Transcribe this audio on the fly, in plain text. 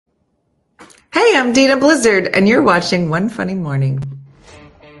am Dina Blizzard, and you're watching One Funny Morning.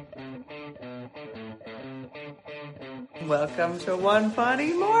 Welcome to One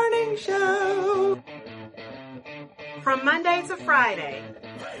Funny Morning Show. From Monday to Friday.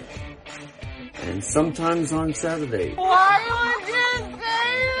 And sometimes on Saturday. Why would you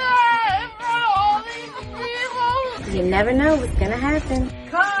say that for all these people? You never know what's gonna happen.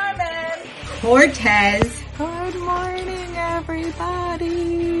 Carmen. Cortez. Good morning,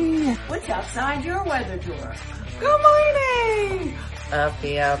 everybody. What's outside your weather drawer? Good morning.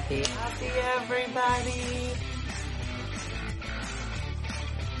 Uppy, uppy, uppy, everybody.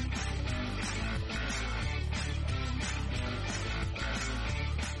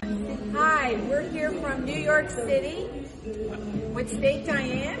 Hi, we're here from New York City with State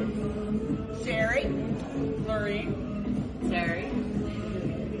Diane, Sherry, Lorene, Terry.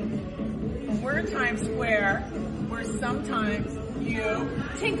 We're in Times Square, where sometimes you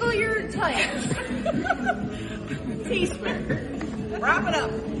tinkle your toes. Teaspoon. Wrap it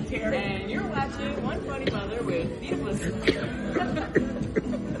up, Terry. And you're watching One Funny Mother with Dina Blizzard.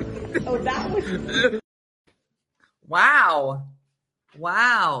 Oh, that was... Wow.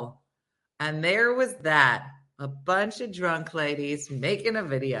 And there was that. A bunch of drunk ladies making a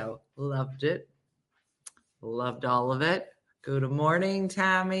video. Loved it. Loved all of it. Good morning,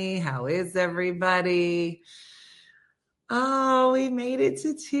 Tammy. How is everybody? Oh, we made it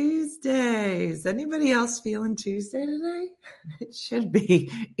to Tuesday. Is anybody else feeling Tuesday today? It should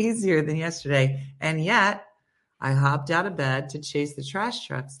be easier than yesterday. And yet, I hopped out of bed to chase the trash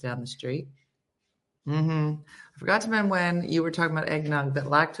trucks down the street. I forgot to mention when you were talking about eggnog that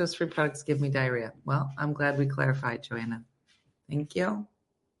lactose-free products give me diarrhea. Well, I'm glad we clarified, Joanna. Thank you.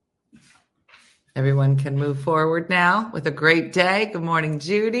 Everyone can move forward now with a great day. Good morning,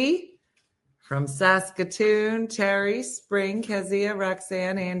 Judy from Saskatoon, Terry, Spring, Kezia,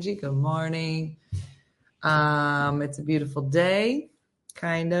 Roxanne, Angie. Good morning. It's a beautiful day,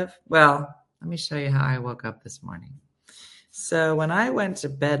 kind of. Well, let me show you how I woke up this morning. So when I went to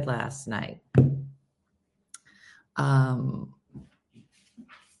bed last night, and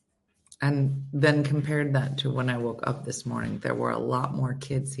then compared that to when I woke up this morning, there were a lot more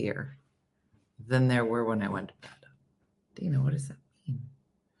kids here than there were when I went to bed. Dina, what does that mean?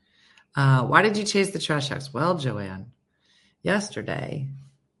 Why did you chase the trash trucks? Well, Joanne, yesterday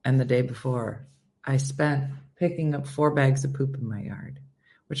and the day before, I spent picking up 4 bags of poop in my yard,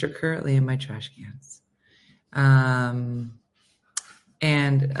 which are currently in my trash cans. And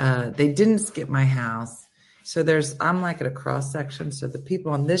they didn't skip my house. So I'm like at a cross section. So the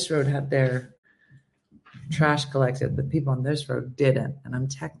people on this road had their trash collected. The people on this road didn't. And I'm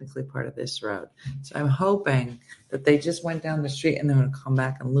technically part of this road. So I'm hoping that they just went down the street and they're going to come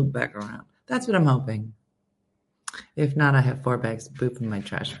back and loop back around. That's what I'm hoping. If not, I have 4 bags of poop in my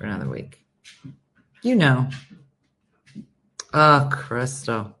trash for another week. You know. Oh,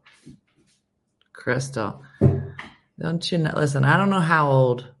 Crystal. Don't you know? Listen, I don't know how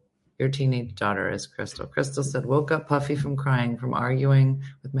old your teenage daughter is, Crystal. Crystal said, woke up puffy from crying from arguing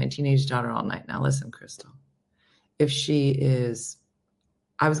with my teenage daughter all night. Now listen, Crystal, if she is,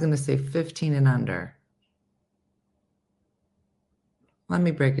 I was going to say 15 and under. Let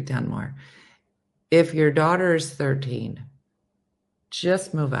me break it down more. If your daughter is 13,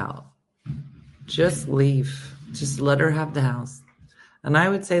 just move out. Just leave. Just let her have the house. And I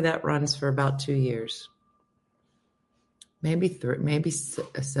would say that runs for about 2 years. Maybe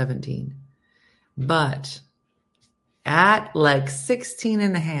 17. But at like 16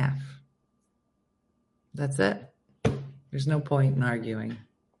 and a half, that's it. There's no point in arguing.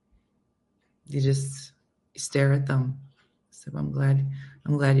 You stare at them. So I'm glad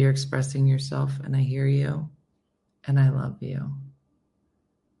you're expressing yourself, and I hear you and I love you.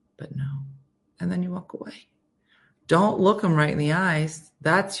 But no. And then you walk away. Don't look them right in the eyes.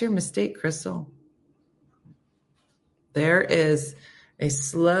 That's your mistake, Crystal. There is a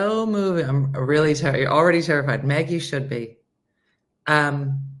slow moving. I'm really you're already terrified. Meg, you should be.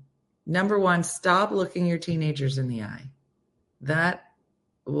 Number one, stop looking your teenagers in the eye. That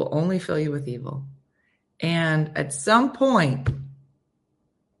will only fill you with evil. And at some point,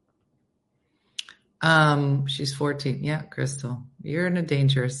 she's 14. Yeah, Crystal, you're in a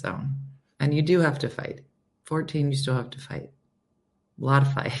dangerous zone. And you do have to fight. 14, you still have to fight. A lot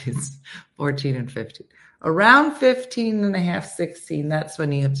of fights. 14 and 15. Around 15 and a half, 16, that's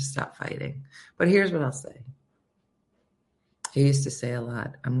when you have to stop fighting. But here's what I'll say. I used to say a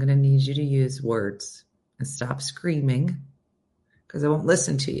lot, I'm going to need you to use words and stop screaming because I won't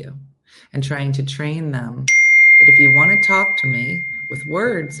listen to you, and trying to train them that if you want to talk to me with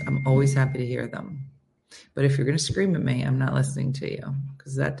words, I'm always happy to hear them. But if you're going to scream at me, I'm not listening to you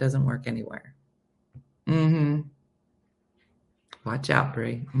because that doesn't work anywhere. Mm-hmm. Watch out,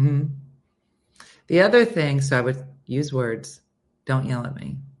 Brie. Mm-hmm. The other thing, so I would use words. Don't yell at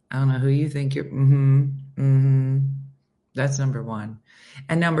me. I don't know who you think you're. Mm-hmm. Mm-hmm. That's number one.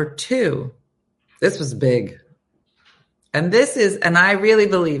 And number two, this was big. And I really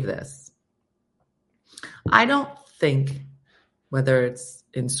believe this. I don't think, whether it's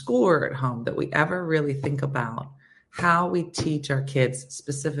in school or at home, that we ever really think about how we teach our kids,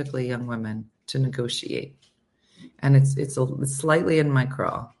 specifically young women, to negotiate. And it's slightly in my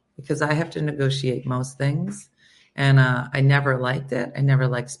crawl because I have to negotiate most things. And I never liked it. I never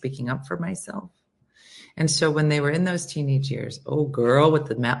liked speaking up for myself. And so when they were in those teenage years, oh girl, with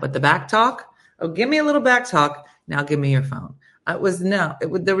the back talk, oh give me a little back talk. Now give me your phone. There was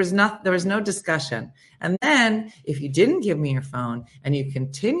no discussion. And then if you didn't give me your phone and you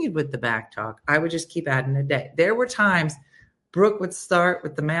continued with the back talk, I would just keep adding a day. There were times Brooke would start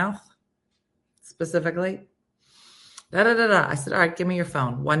with the mouth specifically. Da, da, da, da. I said, all right, give me your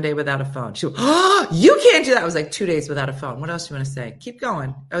phone. One day without a phone. She went, oh, you can't do that. I was like, 2 days without a phone. What else do you want to say? Keep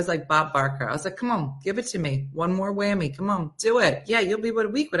going. I was like Bob Barker. I was like, come on, give it to me. One more whammy. Come on, do it. Yeah, you'll be about a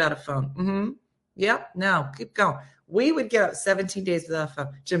week without a phone. Mm-hmm. Yep. No, keep going. We would get out 17 days without a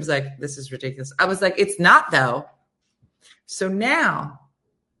phone. Jim's like, this is ridiculous. I was like, it's not though. So now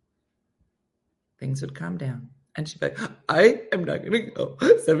things would calm down. And she'd be like, I am not going to go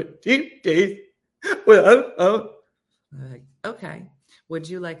 17 days without a phone. I'm like, okay. Would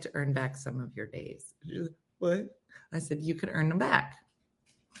you like to earn back some of your days? Like, what? I said, you can earn them back.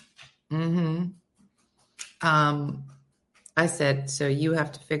 Mm-hmm. I said, so you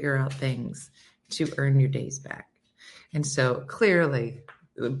have to figure out things to earn your days back. And so clearly,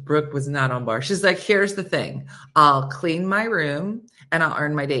 Brooke was not on board. She's like, here's the thing. I'll clean my room and I'll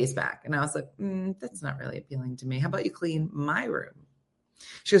earn my days back. And I was like, that's not really appealing to me. How about you clean my room?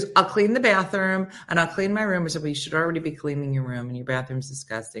 She goes, I'll clean the bathroom and I'll clean my room. I said, well, you should already be cleaning your room and your bathroom's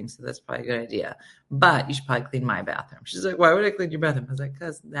disgusting. So that's probably a good idea. But you should probably clean my bathroom. She's like, why would I clean your bathroom? I was like,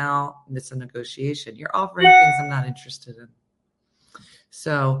 because now it's a negotiation. You're offering things I'm not interested in.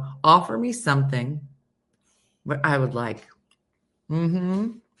 So offer me something what I would like.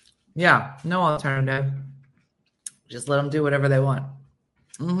 Mm-hmm. Yeah, no alternative. Just let them do whatever they want.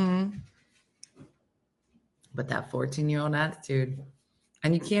 Mm-hmm. But that 14-year-old attitude,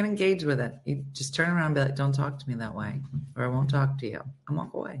 and you can't engage with it. You just turn around and be like, don't talk to me that way, or I won't talk to you. And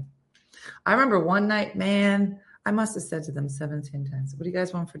walk away. I remember one night, man, I must have said to them 17 times, what do you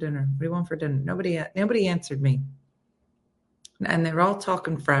guys want for dinner? What do you want for dinner? Nobody answered me. And they were all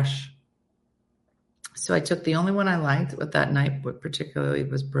talking fresh. So I took the only one I liked with that night, particularly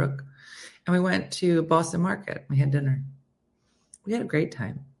was Brooke. And we went to Boston Market. We had dinner. We had a great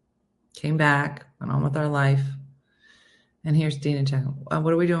time. Came back, went on with our life. And here's Dean and Jack.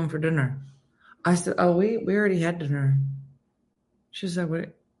 What are we doing for dinner? I said, oh, we already had dinner. She said, what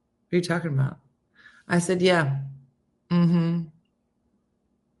are you talking about? I said, yeah. Mm-hmm.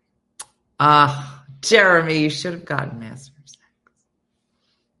 Jeremy, you should have gotten master sex.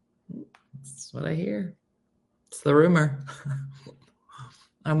 That's what I hear. It's the rumor.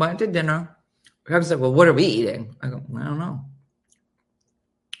 I went to dinner. I was like, well, what are we eating? I go, I don't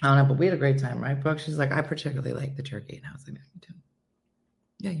know, but we had a great time, right, Brooke? She's like, I particularly like the turkey. And I was like, me too.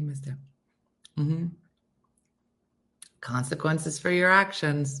 Yeah, you missed it. Mm-hmm. Consequences for your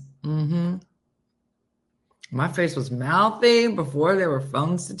actions. Mm-hmm. My face was mouthy before there were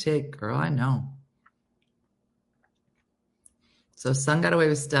phones to take. Girl, I know. So son got away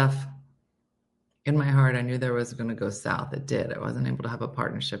with stuff. In my heart, I knew there was going to go south. It did. I wasn't able to have a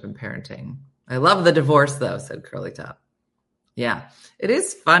partnership in parenting. I love the divorce, though, said Curly Top. Yeah, it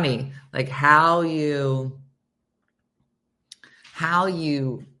is funny, like how you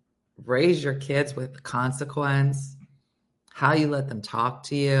raise your kids with consequence, how you let them talk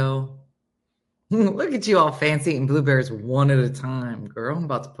to you. Look at you all fancy eating blueberries one at a time, girl. I'm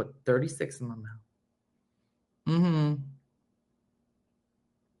about to put 36 in my mouth. Mm-hmm.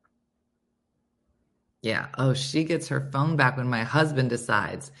 Yeah. Oh, she gets her phone back when my husband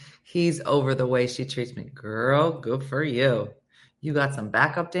decides he's over the way she treats me. Girl, good for you. You got some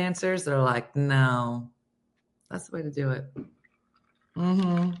backup dancers that are like, no, that's the way to do it.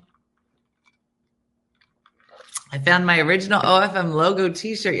 Mm-hmm. I found my original OFM logo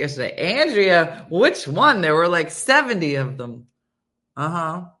t-shirt yesterday. Andrea, which one? There were like 70 of them.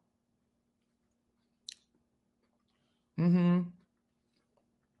 Uh-huh. Mm-hmm.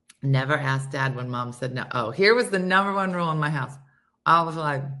 Never asked Dad when Mom said no. Oh, here was the number one rule in my house. I was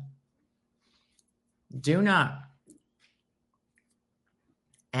like, do not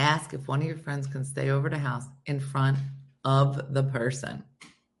ask if one of your friends can stay over the house in front of the person.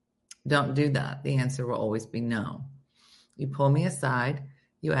 Don't do that. The answer will always be no. You pull me aside.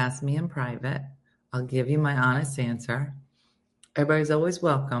 You ask me in private. I'll give you my honest answer. Everybody's always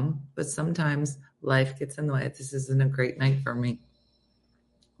welcome, but sometimes life gets in the way. This isn't a great night for me.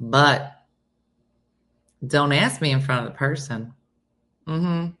 But don't ask me in front of the person.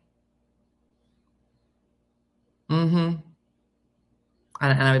 And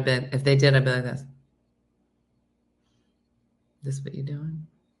I would be, if they did, I'd be like this. This what you doing?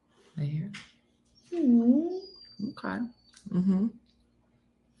 Right here? Okay.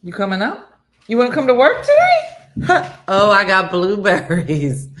 You coming up? You want to come to work today? Oh, I got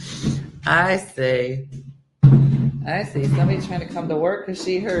blueberries. I see. Somebody's trying to come to work because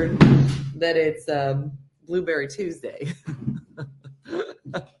she heard that it's Blueberry Tuesday.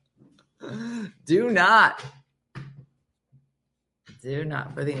 Do not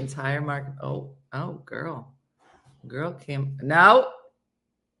for the entire market. Oh, girl came. No.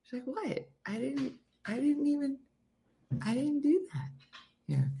 She's like, what? I didn't do that.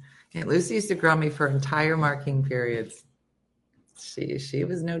 Yeah. Aunt Lucy used to ground me for entire marking periods. She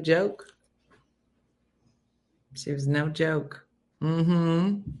was no joke. She was no joke.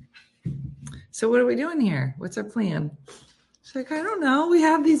 So what are we doing here? What's our plan? She's like, I don't know. We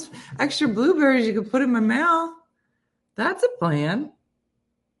have these extra blueberries you could put in my mouth. That's a plan.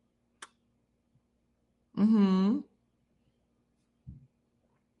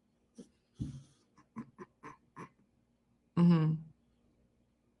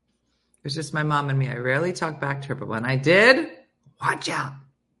 It's just my mom and me. I rarely talk back to her, but when I did, watch out.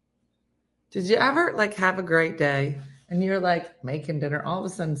 Did you ever have a great day and you're making dinner? All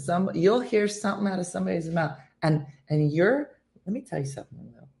of a sudden, you'll hear something out of somebody's mouth, and let me tell you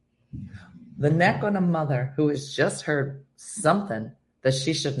something though. The neck on a mother who has just heard something that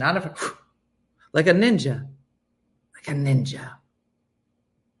she should not have heard, like a ninja.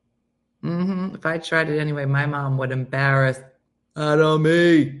 If I tried it anyway, my mom would embarrass that on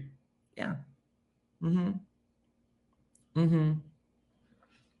me. Yeah.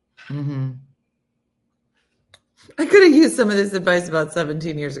 I could have used some of this advice about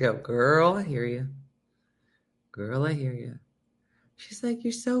 17 years ago. Girl, I hear you. She's like,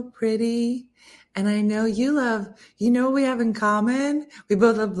 you're so pretty. And I know you what we have in common? We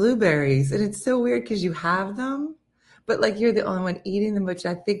both love blueberries. And it's so weird because you have them, but you're the only one eating them, which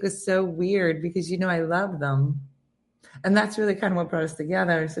I think was so weird because I love them. And that's really kind of what brought us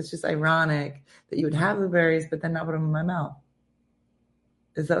together. So it's just ironic that you would have blueberries, but then not put them in my mouth.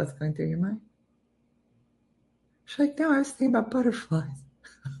 Is that what's going through your mind? She's like, no, I was thinking about butterflies.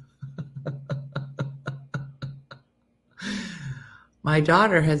 My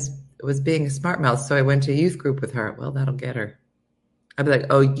daughter was being a smart mouth, so I went to a youth group with her. Well, that'll get her. I'd be like,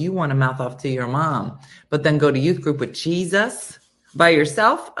 oh, you want to mouth off to your mom, but then go to youth group with Jesus by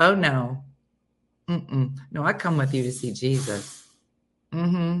yourself? Oh, no. No, I come with you to see Jesus.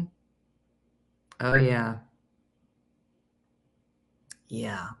 Oh, yeah.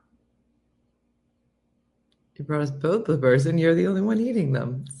 Yeah. You brought us both blueberries, and you're the only one eating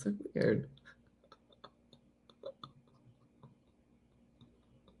them. It's so weird.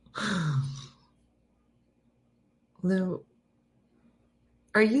 Lou,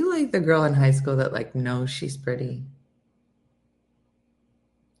 are you like the girl in high school that knows she's pretty?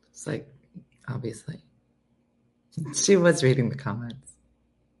 It's obviously. She was reading the comments.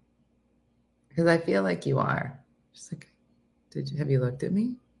 Because I feel like you are. She's like, have you looked at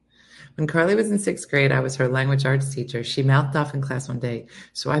me? When Carly was in 6th grade, I was her language arts teacher. She mouthed off in class one day,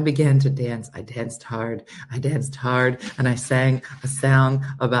 so I began to dance. I danced hard, and I sang a song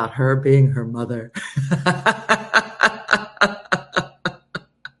about her being her mother.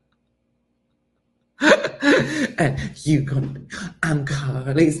 And I'm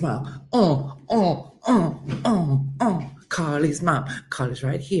Carly's mom. Carly's mom. Carly's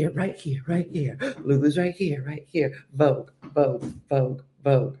right here. Lulu's right here. Vogue.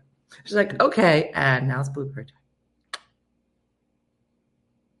 She's like, okay, and now it's blueberry time.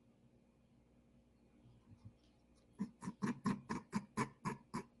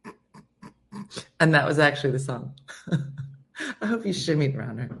 And that was actually the song. I hope you shimmied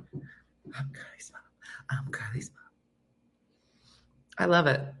around her. I'm Carly's mom. I love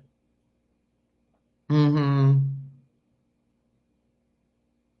it.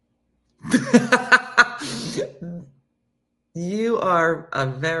 You are a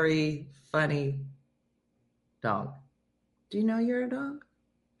very funny dog. Do you know you're a dog?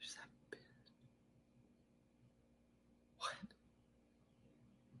 What?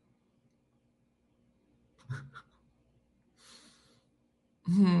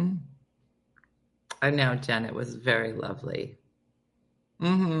 I know, Jen. It was very lovely.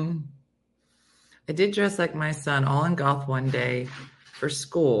 Mm-hmm. I did dress like my son, all in goth one day for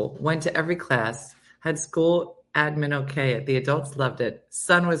school. Went to every class. Had school admin okay. The adults loved it.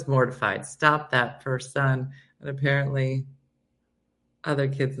 Son was mortified. Stop that for son. And apparently other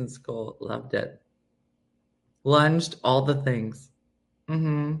kids in school loved it. Lunged, all the things.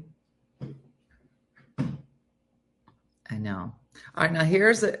 Mm-hmm. I know. All right, now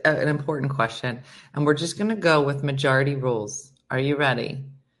here's an important question, and we're just going to go with majority rules. Are you ready?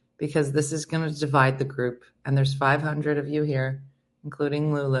 Because this is going to divide the group, and there's 500 of you here,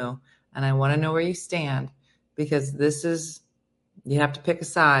 including Lulu, and I want to know where you stand, because this is, you have to pick a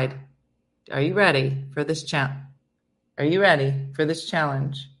side. Are you ready for this Are you ready for this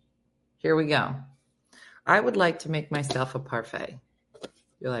challenge? Here we go. I would like to make myself a parfait.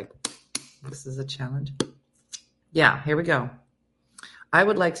 You're like, this is a challenge? Yeah, here we go. I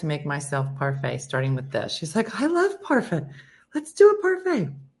would like to make myself parfait, starting with this. She's like, I love parfait. Let's do a parfait.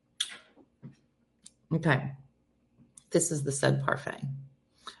 Okay. This is the said parfait.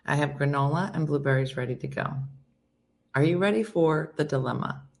 I have granola and blueberries ready to go. Are you ready for the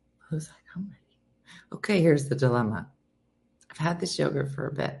dilemma? Who's like, I'm ready. Okay, here's the dilemma. I've had this yogurt for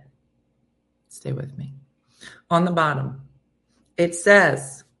a bit. Stay with me. On the bottom, it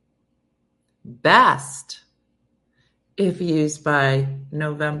says, best if used by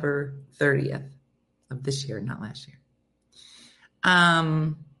November 30th of this year, not last year.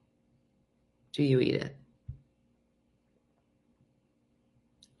 Do you eat it?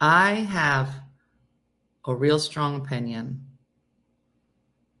 I have a real strong opinion.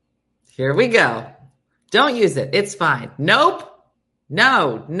 Here we go. Don't use it. It's fine. Nope.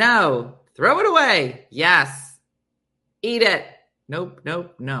 No. Throw it away. Yes. Eat it. Nope.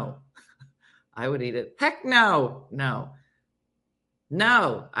 No. I would eat it. Heck no.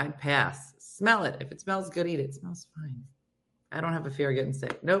 No, I'd pass. Smell it. If it smells good, eat it. It smells fine. I don't have a fear of getting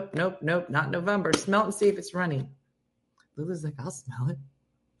sick. Nope. Not November. Smell it and see if it's runny. Lulu's like, I'll smell it.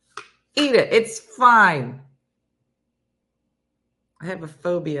 Eat it. It's fine. I have a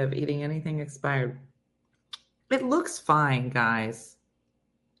phobia of eating anything expired. It looks fine, guys.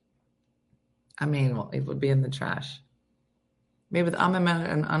 I mean, well, it would be in the trash. Maybe with almond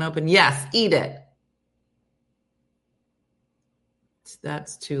and unopened. Yes, eat it.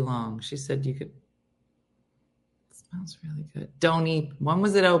 That's too long. She said you could. It smells really good. Don't eat. When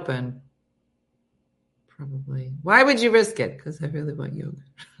was it open? Probably. Why would you risk it? Because I really want yogurt.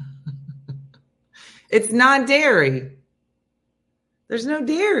 It's not dairy. There's no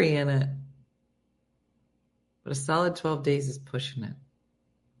dairy in it. But a solid 12 days is pushing it.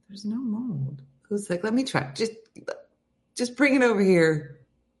 There's no mold. Who's like, let me try. Just bring it over here.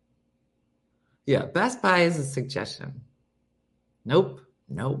 Yeah, Best Buy is a suggestion. Nope.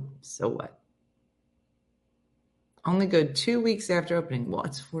 So what? Only good 2 weeks after opening. Well,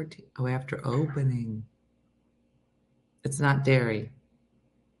 it's 14. Oh, after opening. It's not dairy.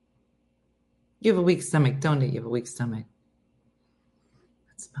 You have a weak stomach, don't you? You have a weak stomach.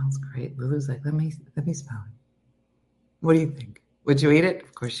 It smells great. Lulu's like, let me smell it. What do you think? Would you eat it?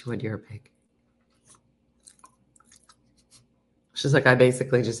 Of course you would. You're a pig. She's like, I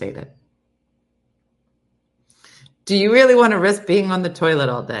basically just ate it. Do you really want to risk being on the toilet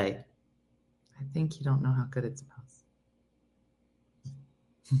all day? I think you don't know how good it smells.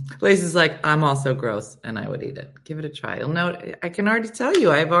 Lacey's like, I'm also gross, and I would eat it. Give it a try. You'll know. I can already tell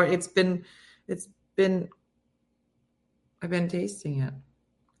you. I've been tasting it.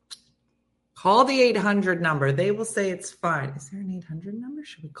 Call the 800 number. They will say it's fine. Is there an 800 number?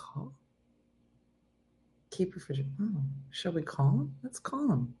 Should we call? Keep refrigerator. Oh, shall we call them? Let's call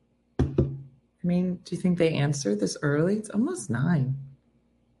them. I mean, do you think they answer this early? It's almost 9.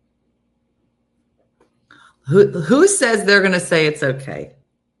 Who says they're going to say it's okay?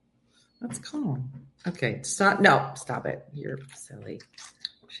 Let's call them. Okay, stop it. You're silly.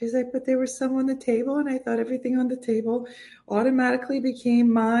 She's like, but there was some on the table, and I thought everything on the table automatically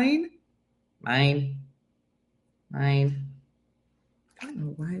became mine. Mine. I don't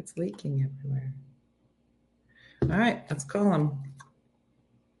know why it's leaking everywhere. All right, let's call him.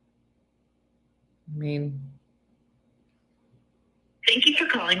 Thank you for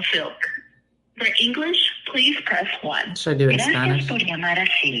calling Silk. For English, please press 1. Should I do it in Spanish?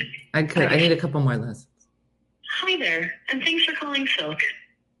 I could. I need a couple more lessons. Hi there, and thanks for calling Silk.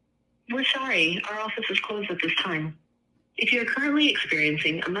 We're sorry, our office is closed at this time. If you're currently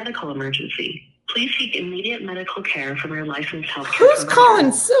experiencing a medical emergency, please seek immediate medical care from your licensed healthcare Who's provider.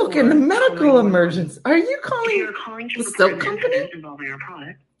 calling Silk in the medical emergency? Are you If calling you're calling to the report Silk an company? incident involving our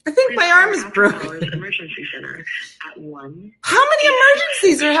product, I think please my call arm is After Hours broken. Emergency Center at 1. How many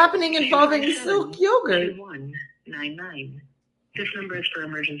emergencies are happening involving Silk yogurt? 2199. This number is for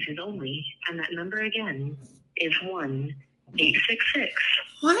emergencies only, and that number again is 1-866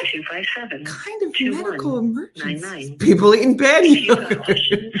 What 257 kind of medical emergency? 2199. People eating bad If you've got yogurt.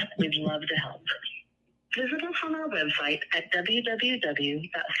 questions, we'd love to help. Visit us on our website at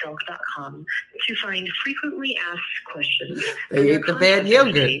www.silk.com to find frequently asked questions. They ate the bad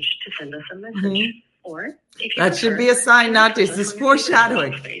yogurt. Page to send us a message. Or if you That should be a sign not to. This is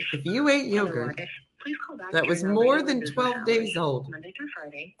foreshadowing. If you ate yogurt please call back that was during our more regular than business 12 hours, days old, Monday through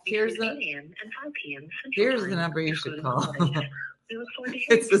Friday, here's between the 8 a.m. and 5 p.m. Central here's Time, the number you should excluding call. holidays. We look forward to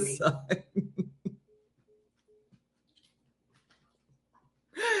hearing It's a from you.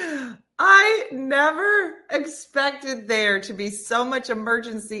 sign. I never expected there to be so much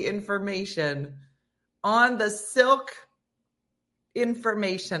emergency information on the Silk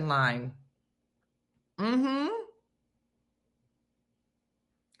information line.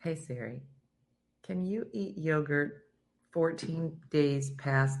 Hey Siri, can you eat yogurt 14 days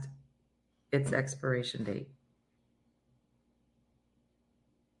past its expiration date?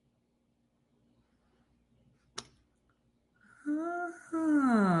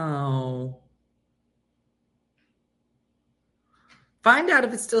 Oh. Find out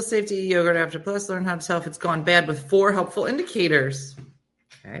if it's still safe to eat yogurt after, plus learn how to tell if it's gone bad with 4 helpful indicators.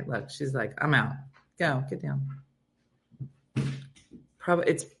 Okay, look, she's like, I'm out. Go, get down.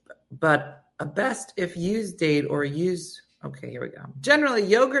 But a best if used date or use. Okay, here we go. Generally,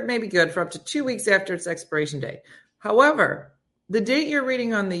 yogurt may be good for up to 2 weeks after its expiration date. However, the date you're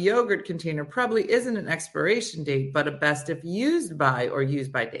reading on the yogurt container probably isn't an expiration date, but a best if used by or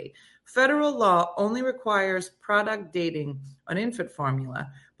used by date. Federal law only requires product dating on infant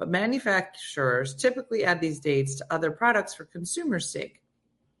formula, but manufacturers typically add these dates to other products for consumers' sake.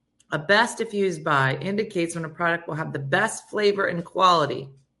 A best if used by indicates when a product will have the best flavor and quality,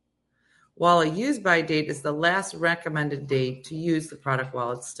 while a used by date is the last recommended date to use the product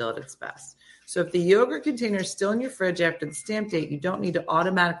while it's still at its best. So if the yogurt container is still in your fridge after the stamp date, you don't need to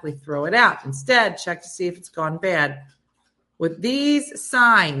automatically throw it out. Instead, check to see if it's gone bad with these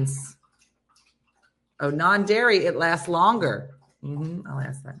signs. Oh, non-dairy, it lasts longer. I'll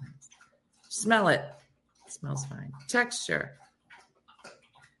ask that next. Smell it. It smells fine. Texture.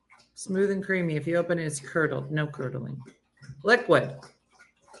 Smooth and creamy. If you open it, it's curdled. No curdling. Liquid.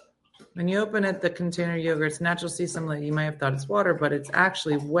 When you open it, the container yogurt, it's natural to see some like you might have thought it's water, but it's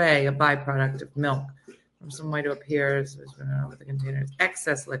actually whey, a byproduct of milk. From some way to appear, with the container, it's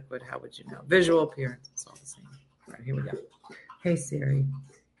excess liquid. How would you know? Visual appearance, it's all the same. All right, here we go. Hey Siri,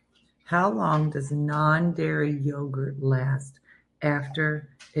 how long does non-dairy yogurt last after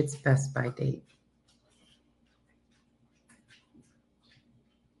its best by date?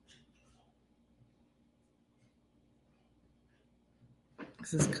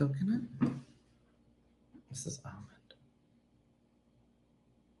 This is coconut. This is almond.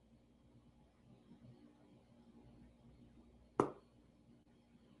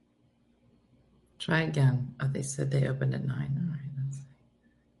 Try again. Oh, they said they opened at 9. All right, let's see.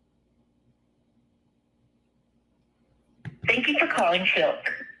 Thank you for calling Silk.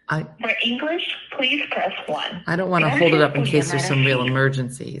 For English, please press 1. I don't want to hold it up in case there's some real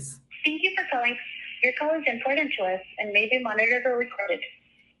emergencies. Thank you for calling. Your call is important to us and may be monitored or recorded.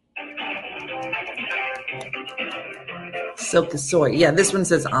 Silk is soy. Yeah, this one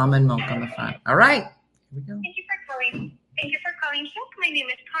says almond milk on the front. All right. Here we go. Thank you for calling. Thank you for calling Silk. My name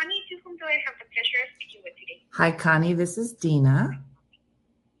is Connie. To whom do I have the pleasure of speaking with today? Hi, Connie. This is Dina.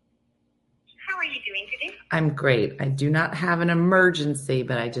 How are you doing today? I'm great. I do not have an emergency,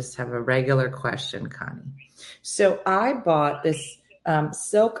 but I just have a regular question, Connie. So I bought this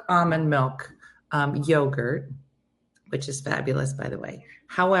Silk almond milk yogurt, which is fabulous, by the way.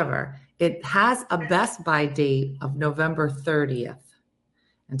 However, it has a best by date of November 30th,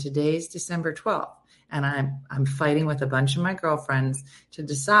 and today's December 12th. And I'm fighting with a bunch of my girlfriends to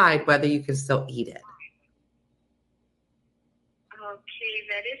decide whether you can still eat it. Okay,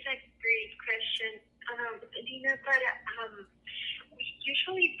 that is a great question, Dina. But we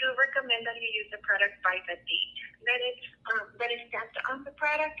usually do recommend that you use the product by the date that is stamped on the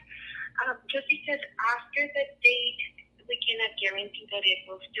product. Just because after the date, we cannot guarantee that it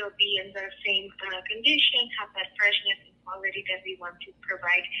will still be in the same condition, have that freshness and quality that we want to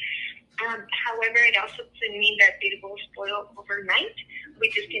provide. However, it also doesn't mean that it will spoil overnight. We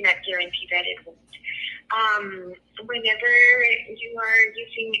just cannot guarantee that it won't. Whenever you are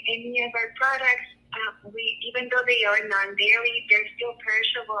using any of our products, even though they are non-dairy, they're still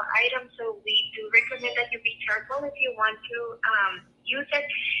perishable items, so we do recommend that you be careful if you want to use it.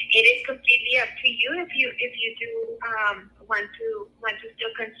 It is completely up to you if you do want to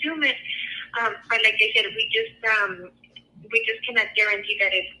still consume it. But like I said, we just we just cannot guarantee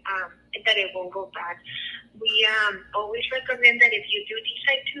that it won't go bad. We always recommend that if you do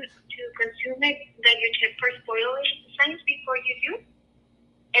decide to consume it, that you check for spoilage signs before you do.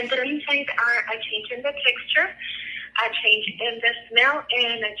 And the signs are a change in the texture, a change in the smell,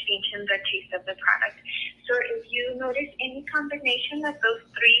 and a change in the taste of the product. So if you notice any combination of those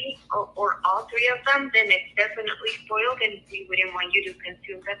three or all three of them, then it's definitely spoiled and we wouldn't want you to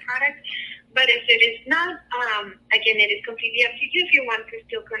consume the product. But if it is not, again, it is completely up to you if you want to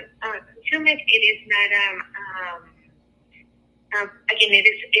still consume it. It is not, again, it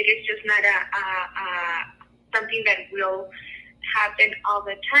is just not something that will happen all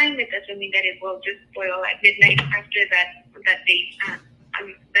the time. It doesn't mean that it will just spoil at midnight after that date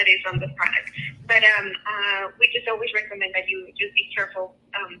that is on the product. But we just always recommend that you just be careful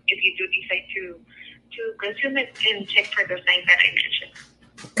if you do decide to consume it and check for the signs that I mentioned.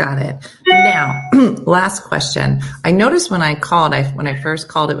 Got it. Now, last question. I noticed when I called, when I first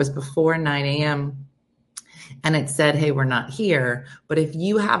called, it was before 9 a.m. and it said, hey, we're not here. But if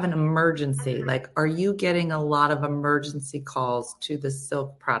you have an emergency, like, are you getting a lot of emergency calls to the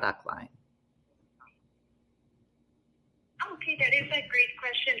Silk product line? Okay, that is a great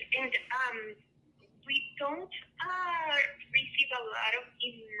question. And we don't receive a lot of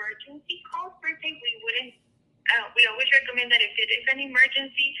emergency calls per se. We always recommend that if it is an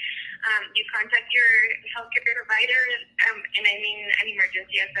emergency, you contact your healthcare provider, and I mean an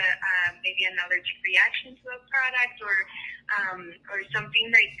emergency as maybe an allergic reaction to a product or something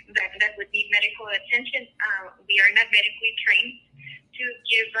like that would need medical attention. We are not medically trained to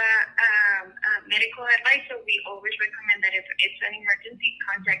give medical advice, so we always recommend that if it's an emergency,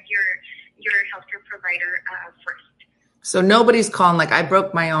 contact your healthcare provider first. So nobody's calling like, I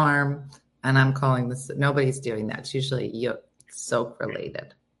broke my arm and I'm calling this. Nobody's doing that. It's usually Silk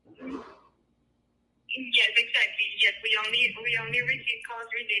related. Yes, exactly. Yes, we only receive calls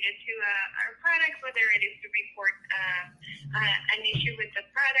related to our product, whether it is to report an issue with the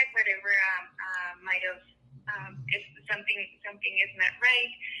product, whatever might have if something is not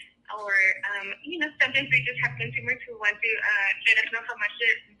right, or sometimes we just have consumers who want to let us know how much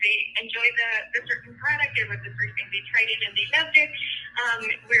they enjoy the certain product. It was the first time they tried it and they loved it.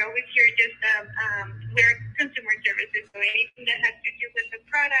 We're always here just we're consumer services, so anything that has to do with the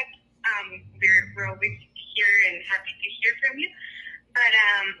product, we're always here and happy to hear from you. But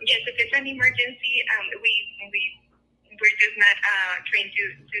yes, if it's an emergency, we're just not trained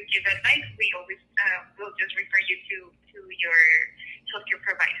to give advice. We always will just refer you to your healthcare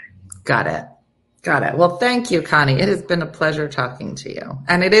provider. Got it. Well, thank you, Connie. It has been a pleasure talking to you.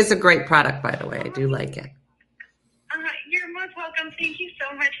 And it is a great product, by the way. I do like it. You're most welcome. Thank you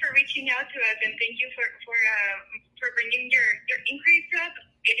so much for reaching out to us, and thank you for bringing your inquiries to us.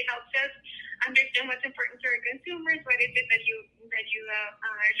 It helps us understand what's important to our consumers. What is it that you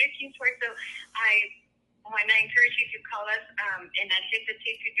are looking for? So I want to encourage you to call us and not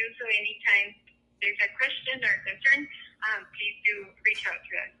hesitate to do so anytime there's a question or concern. Please do reach out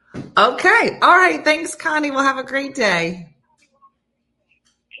to us. Okay. All right. Thanks, Connie. We'll have a great day.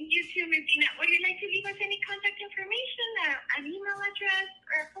 You too, Ms. Dina. Would you like to leave us any contact information, an email address,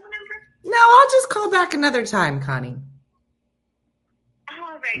 or a phone number? No, I'll just call back another time, Connie.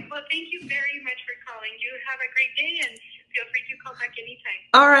 All right. Well, thank you very much for calling. You have a great day, and feel free to call back anytime.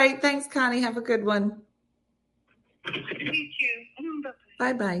 All right. Thanks, Connie. Have a good one. You too.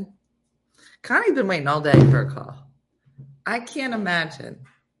 Bye. Bye-bye. Connie's been waiting all day for a call. I can't imagine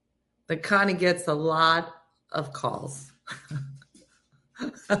that Connie gets a lot of calls.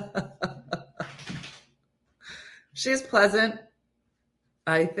 She's pleasant.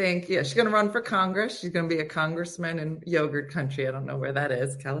 I think, she's going to run for Congress. She's going to be a congressman in yogurt country. I don't know where that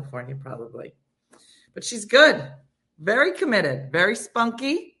is. California, probably. But she's good. Very committed. Very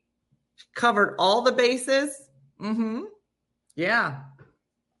spunky. She covered all the bases. Yeah.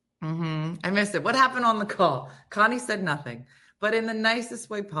 I missed it. What happened on the call? Connie said nothing, but in the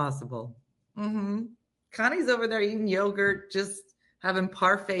nicest way possible. Connie's over there eating yogurt, just having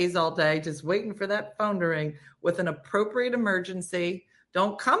parfaits all day, just waiting for that phone to ring with an appropriate emergency.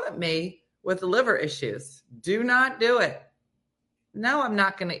 Don't come at me with liver issues. Do not do it. No, I'm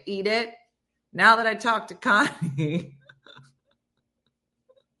not going to eat it. Now that I talked to Connie.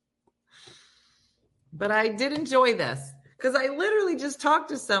 But I did enjoy this because I literally just talked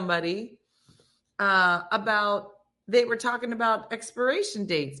to somebody they were talking about expiration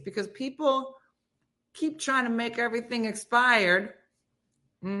dates because people keep trying to make everything expired.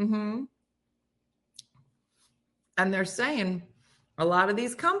 And they're saying a lot of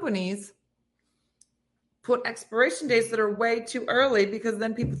these companies put expiration dates that are way too early because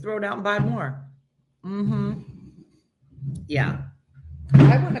then people throw it out and buy more. Yeah.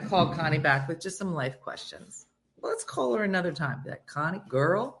 I want to call Connie back with just some life questions. Let's call her another time. Be like, Connie,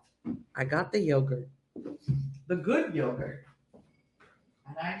 girl, I got the yogurt. The good yogurt.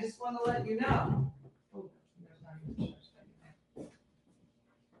 And I just want to let you know.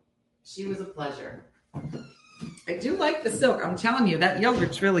 She was a pleasure. I do like the silk. I'm telling you, that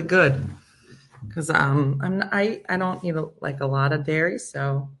yogurt's really good. Because I don't eat like a lot of dairy,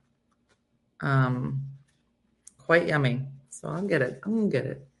 so quite yummy. So I'll get it. I'm gonna get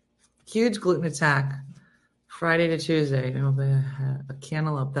it. Huge gluten attack. Friday to Tuesday. A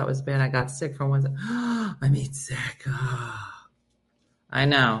cantaloupe that was bad. I got sick from Wednesday. I'm eat sick. I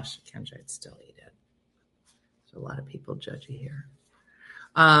know. Kendra, I'd still eat it. There's a lot of people judgy here.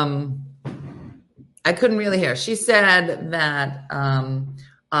 I couldn't really hear. She said that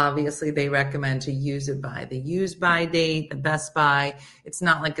obviously they recommend to use it by the use by date, the best by. It's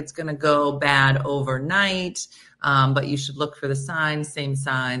not like it's going to go bad overnight, but you should look for the signs, same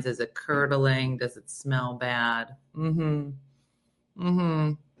signs. Is it curdling? Does it smell bad?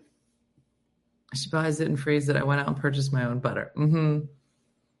 She buys it and freezes it. I went out and purchased my own butter.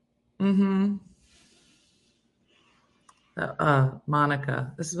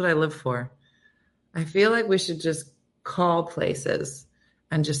 Monica, this is what I live for. I feel like we should just call places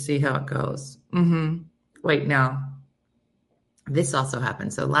and just see how it goes. Wait, now, this also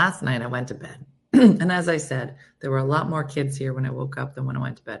happened. So last night I went to bed. And as I said, there were a lot more kids here when I woke up than when I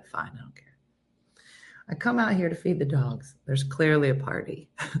went to bed. Fine, I don't care. I come out here to feed the dogs. There's clearly a party.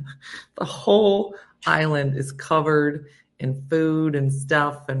 The whole island is covered in food and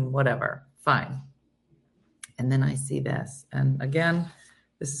stuff and whatever. Fine. And then I see this. And again,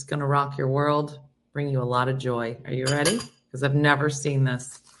 this is going to rock your world. Bring you a lot of joy. Are you ready? Because I've never seen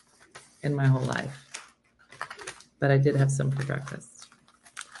this in my whole life. But I did have some for breakfast.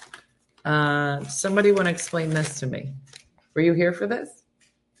 Somebody want to explain this to me? Were you here for this?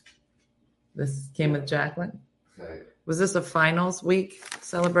 This came with Jacqueline? Okay. Was this a finals week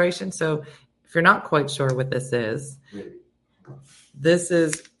celebration? So if you're not quite sure what this is, this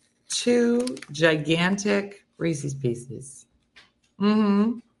is 2 gigantic Reese's Pieces.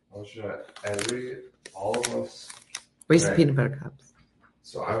 Well, all of us. Reese's Okay. peanut butter cups.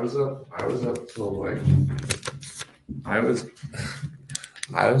 So I was up till like I was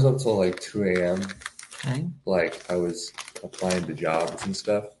up till like 2 a.m. Okay. Like I was applying to jobs and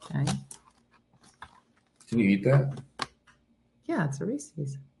stuff. Okay. Can you eat that? Yeah, it's a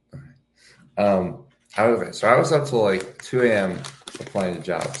Reese's. I was up till like 2 a.m. applying to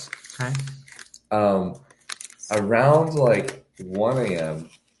jobs. Okay. Around like 1 a.m.,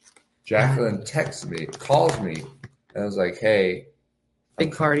 Jacqueline calls me, and I was like, "Hey,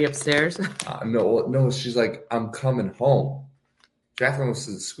 Big party upstairs. no." She's like, "I'm coming home." Jacqueline was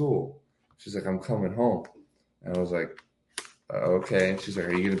at school. She's like, "I'm coming home," and I was like, "Okay." And she's like,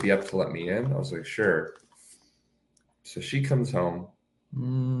 "Are you gonna be up to let me in?" I was like, "Sure." So she comes home.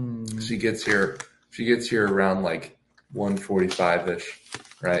 She gets here around like 1:45-ish,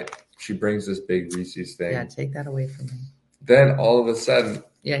 right? She brings this big Reese's thing. Yeah, take that away from me. Then all of a sudden,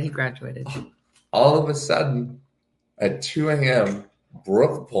 Yeah, he graduated. at 2 a.m.,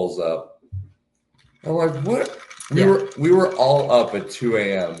 Brooke pulls up. I'm like, what? Yeah. We were all up at 2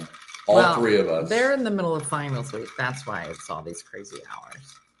 a.m., all three of us. They're in the middle of finals week. That's why it's all these crazy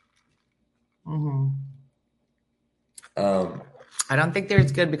hours. I don't think they're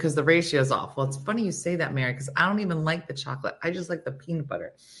as good because the ratio is off. Well, it's funny you say that, Mary, because I don't even like the chocolate. I just like the peanut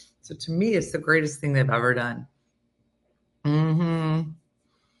butter. So to me, it's the greatest thing they've ever done.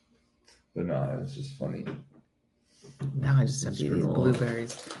 But no, it's just funny. Now I just have to eat these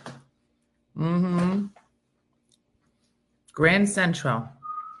blueberries. Grand Central.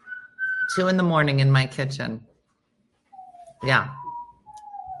 2 a.m. in my kitchen. Yeah.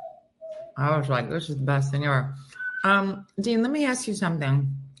 I was like, this is the best thing ever. Dean, let me ask you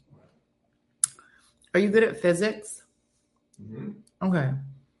something. Are you good at physics? Okay.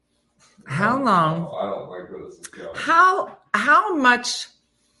 How long? I don't like where this is going. How much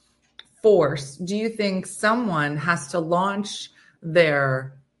force do you think someone has to launch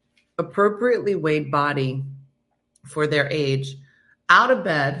their appropriately weighed body for their age out of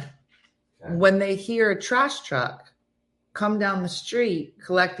bed when they hear a trash truck come down the street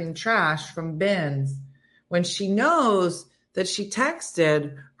collecting trash from bins, when she knows that she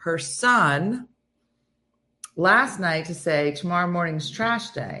texted her son last night to say tomorrow morning's trash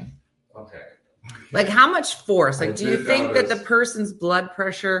day? Okay. Like, how much force? Like, do you did think that the notice- person's blood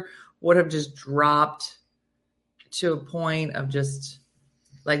pressure would have just dropped to a point of just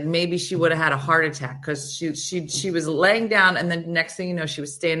like maybe she would have had a heart attack because she was laying down, and then next thing you know, she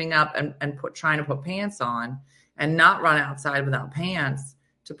was standing up and trying to put pants on, and not run outside without pants,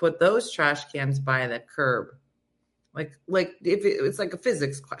 to put those trash cans by the curb. Like if it's like a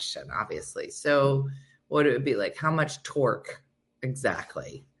physics question, obviously. So what it would be like, how much torque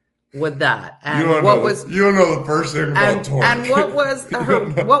exactly would that? And you don't know the first thing about torque. And what was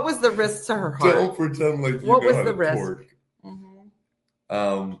the risk to her heart? Don't pretend like you what know was how the to risk? torque.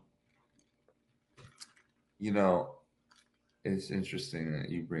 Mm-hmm. You know, it's interesting that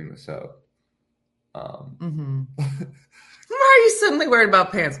you bring this up. Mm-hmm. Why are you suddenly worried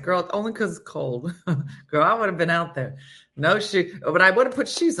about pants, girl? Only because it's cold. Girl, I would have been out there. No shoe, but I would have put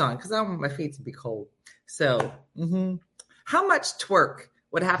shoes on because I don't want my feet to be cold. So, how much twerk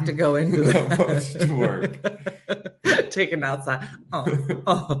would have to go into How much twerk? Taken outside.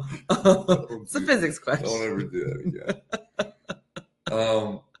 It's a physics question. Don't ever do that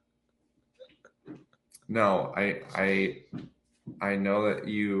again. No, I know that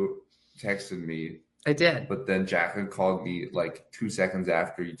you texted me. I did. But then Jacqueline called me like 2 seconds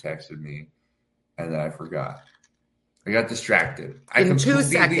after you texted me, and then I forgot. I got distracted. I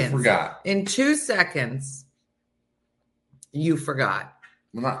completely forgot. In 2 seconds, you forgot.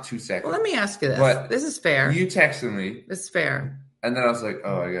 Well, not 2 seconds. Well, let me ask you this. But this is fair. You texted me. This is fair. And then I was like,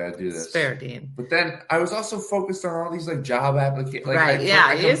 oh, I got to do this. It's fair, Dean. But then I was also focused on all these like job applications. Like, right,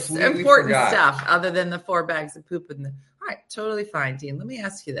 it's important stuff other than the 4 bags of poop. All right, totally fine, Dean. Let me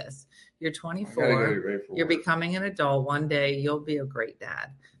ask you this. You're 24. You're becoming an adult. One day you'll be a great dad.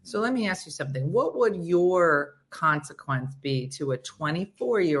 So let me ask you something. What would your consequence be to a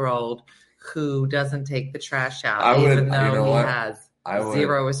 24-year-old who doesn't take the trash out, even though he has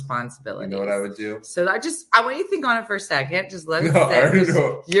zero responsibility? You know what I would do? So I want you to think on it for a second. Just let it sit.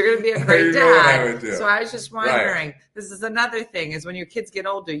 You're going to be a great dad. So I was just wondering, this is another thing, is when your kids get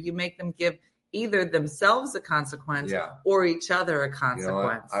older, you make them give either themselves a consequence or each other a consequence. You know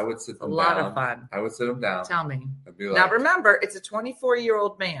what? I would sit them down. A lot of fun. I would sit them down. Tell me. I'd be like, now remember, it's a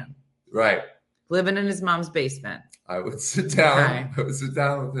 24-year-old man. Right. Living in his mom's basement. I would sit down. Okay. I would sit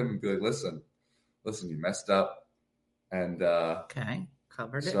down with him and be like, listen, you messed up. And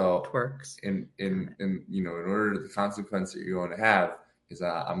covered it. So twerks. In order to the consequence that you're going to have is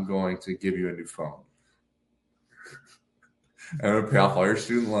I'm going to give you a new phone. I'm going to pay off all your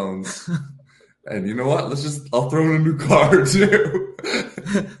student loans. And you know what? I'll throw in a new car too.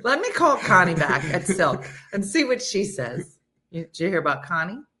 Let me call Connie back at Silk and see what she says. Did you hear about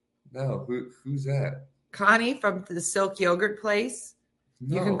Connie? No, who's that? Connie from the Silk yogurt place.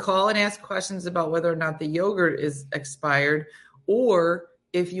 No. You can call and ask questions about whether or not the yogurt is expired or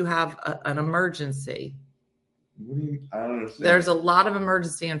if you have an emergency. What do you, I don't understand. There's a lot of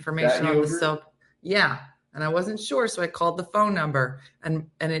emergency information on the Silk. Yeah. And I wasn't sure, so I called the phone number, and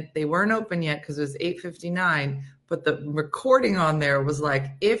they weren't open yet because it was 8:59. But the recording on there was like,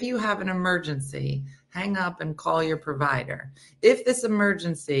 if you have an emergency, hang up and call your provider. If this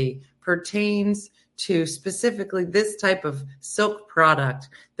emergency pertains to specifically this type of Silk product,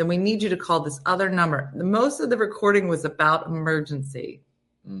 then we need you to call this other number. Most of the recording was about emergency.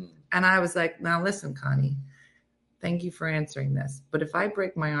 And I was like, now listen, Connie, thank you for answering this. But if I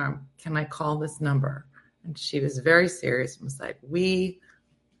break my arm, can I call this number? And she was very serious and was like, we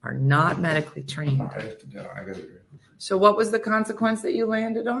are not medically trained. So what was the consequence that you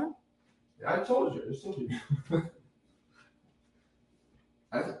landed on? I told you.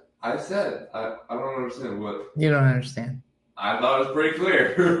 I said, I don't understand what. You don't understand. I thought it was pretty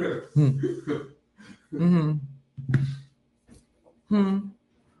clear.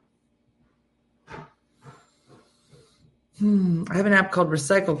 I have an app called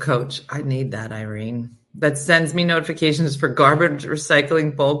Recycle Coach. I need that, Irene. That sends me notifications for garbage,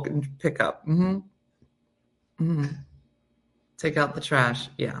 recycling, bulk, and pickup. Take out the trash.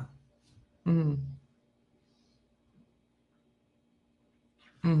 Yeah.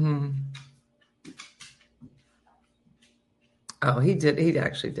 Oh, he did. He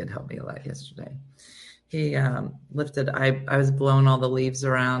actually did help me a lot yesterday. He lifted. I was blowing all the leaves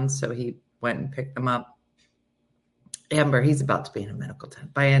around, so he went and picked them up. Amber, he's about to be in a medical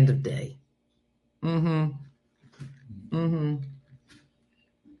tent by end of day.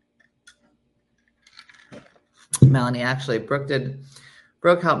 Melanie, actually, Brooke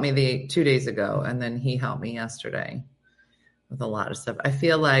helped me 2 days ago, and then he helped me yesterday with a lot of stuff. I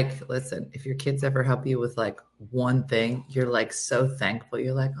feel like, listen, if your kids ever help you with like one thing, you're like so thankful.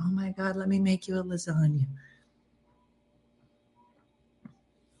 You're like, oh my God, let me make you a lasagna.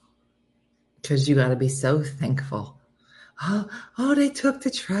 Because you got to be so thankful. Oh, they took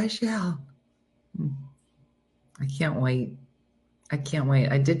the trash out. I can't wait. I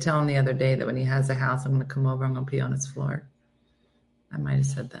did tell him the other day that when he has a house, I'm going to come over. I'm going to pee on his floor. I might have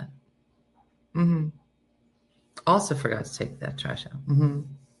said that. Also forgot to take that trash out. Mm-hmm.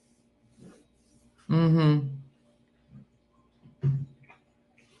 Mm-hmm.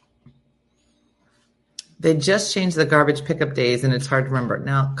 They just changed the garbage pickup days and it's hard to remember.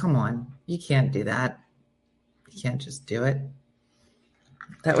 Now, come on. You can't do that. You can't just do it.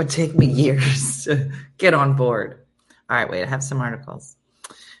 That would take me years to get on board. All right, wait, I have some articles.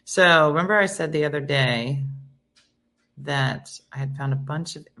 So remember I said the other day that I had found a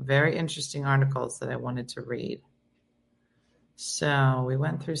bunch of very interesting articles that I wanted to read. So we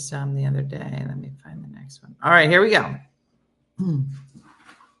went through some the other day. Let me find the next one. All right, here we go.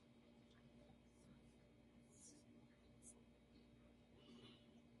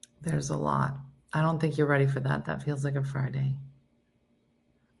 There's a lot. I don't think you're ready for that. That feels like a Friday.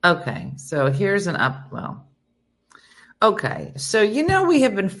 Okay, so here's okay, so we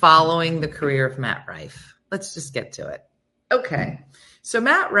have been following the career of Matt Rife. Let's just get to it. Okay, so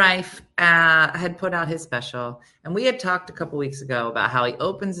Matt Rife had put out his special, and we had talked a couple weeks ago about how he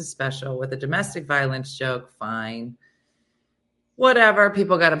opens his special with a domestic violence joke. Fine. Whatever,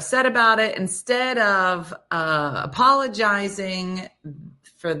 people got upset about it. Instead of apologizing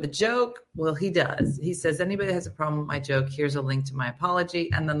for the joke, well, he does. He says, anybody that has a problem with my joke, here's a link to my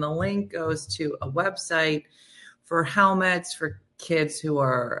apology. And then the link goes to a website for helmets for kids who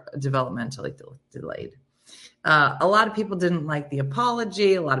are developmentally delayed. A lot of people didn't like the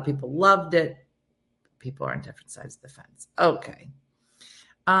apology. A lot of people loved it. People are on different sides of the fence. Okay.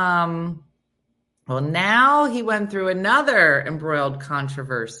 Well, now he went through another embroiled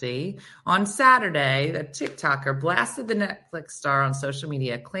controversy. On Saturday, the TikToker blasted the Netflix star on social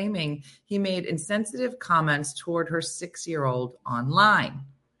media, claiming he made insensitive comments toward her 6-year-old online.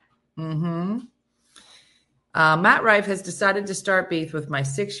 Matt Rife has decided to start beef with my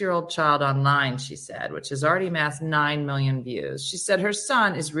 6-year-old child online, she said, which has already amassed 9 million views. She said her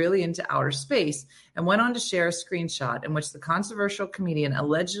son is really into outer space and went on to share a screenshot in which the controversial comedian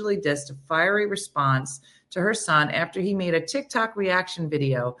allegedly dissed a fiery response to her son after he made a TikTok reaction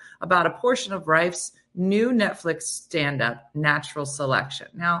video about a portion of Rife's new Netflix stand-up, Natural Selection.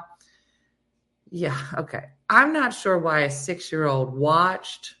 Now, yeah, okay. I'm not sure why a 6-year-old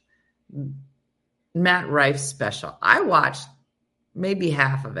watched Matt Rife's special. I watched maybe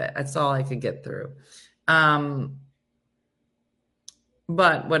half of it. That's all I could get through.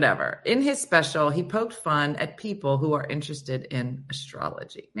 But whatever. In his special, he poked fun at people who are interested in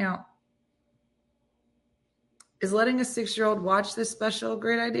astrology. Now, is letting a 6-year-old watch this special a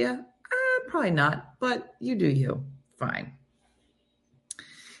great idea? Probably not, but you do you. Fine.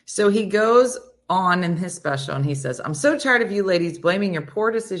 So he goes on in his special and he says, I'm so tired of you ladies blaming your poor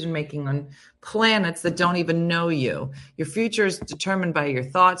decision making on planets that don't even know you. Your future is determined by your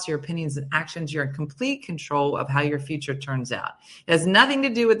thoughts, your opinions, and actions. You're in complete control of how your future turns out. It has nothing to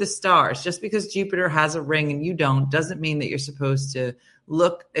do with the stars. Just because Jupiter has a ring and you don't doesn't mean that you're supposed to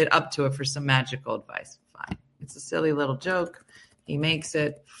look it up to it for some magical advice. Fine. It's a silly little joke. He makes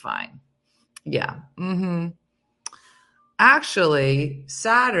it. Fine. Yeah. Actually,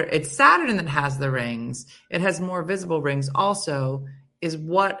 it's Saturn that has the rings. It has more visible rings also, is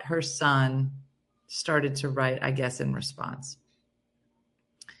what her son started to write, I guess, in response.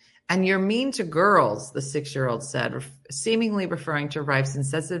 And you're mean to girls, the 6-year-old said, seemingly referring to Rife's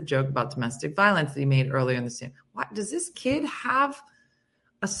insensitive joke about domestic violence that he made earlier in the scene. What, does this kid have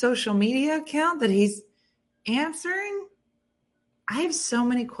a social media account that he's answering? I have so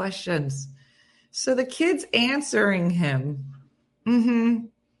many questions. So the kid's answering him. Hada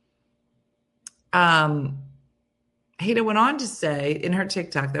went on to say in her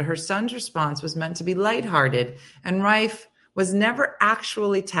TikTok that her son's response was meant to be lighthearted, and Rife was never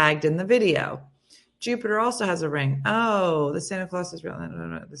actually tagged in the video. Jupiter also has a ring. Oh, the Santa Claus is real.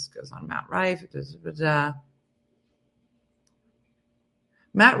 No. This goes on Matt Rife.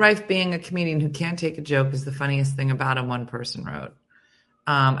 Matt Rife, being a comedian who can't take a joke, is the funniest thing about him, one person wrote.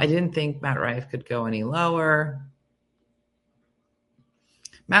 I didn't think Matt Rife could go any lower.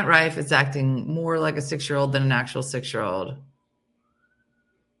 Matt Rife is acting more like a 6-year-old than an actual 6-year-old.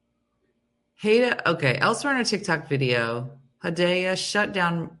 Okay, elsewhere in her TikTok video, Hadaya shut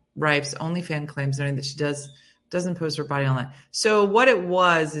down Rife's OnlyFans claims, noting that she doesn't post her body online. So what it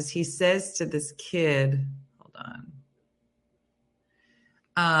was is he says to this kid, hold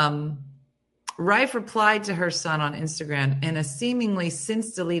on. Rife replied to her son on Instagram in a seemingly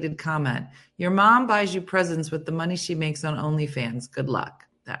since deleted comment. Your mom buys you presents with the money she makes on OnlyFans. Good luck.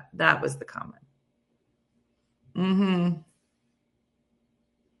 That was the comment.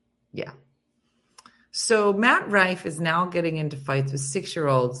 Yeah. So Matt Rife is now getting into fights with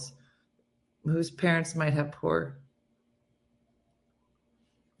 6-year-olds whose parents might have poor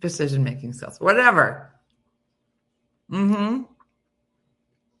decision-making skills. Whatever. Mm-hmm.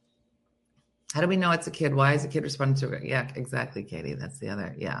 How do we know it's a kid? Why is a kid responding to it? Yeah, exactly, Katie. That's the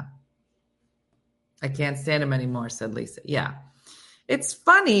other. Yeah. I can't stand him anymore, said Lisa. Yeah. It's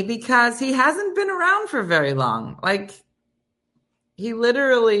funny because he hasn't been around for very long. Like, he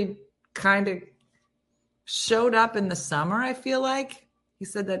literally kind of showed up in the summer, I feel like. He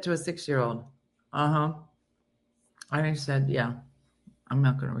said that to a 6-year-old. Uh-huh. I said, yeah, I'm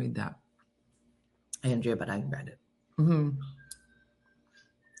not going to read that, Andrea, but I read it. Mm-hmm.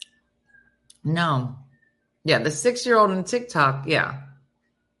 No. Yeah, the 6-year-old in TikTok, yeah.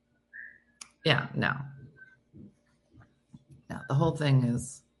 Yeah, no. No, the whole thing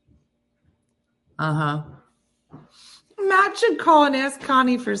is, uh-huh. Matt should call and ask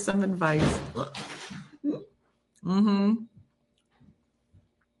Connie for some advice. Mm-hmm.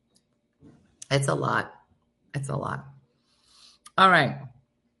 It's a lot. It's a lot. All right.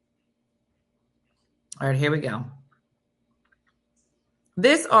 All right, here we go.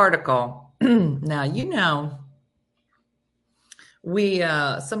 This article, now, you know, we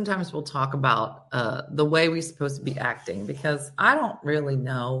sometimes will talk about the way we're supposed to be acting, because I don't really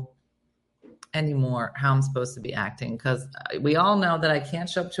know anymore how I'm supposed to be acting, because we all know that I can't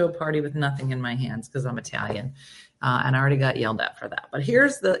show up to a party with nothing in my hands because I'm Italian, and I already got yelled at for that. But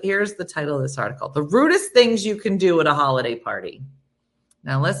here's the title of this article: The Rudest Things You Can Do at a Holiday Party.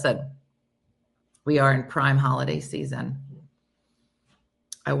 Now listen, we are in prime holiday season.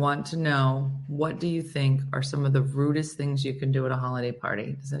 I want to know, what do you think are some of the rudest things you can do at a holiday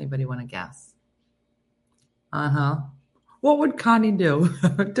party? Does anybody want to guess? Uh-huh. What would Connie do?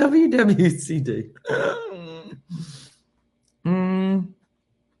 WWCD.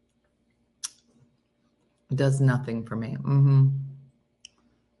 Does nothing for me. Mm-hmm.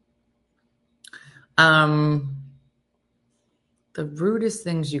 The rudest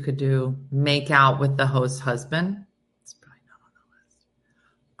things you could do: make out with the host's husband. It's probably not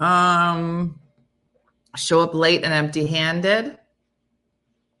on the list. Show up late and empty-handed.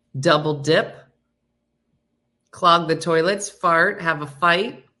 Double dip. Clog the toilets. Fart. Have a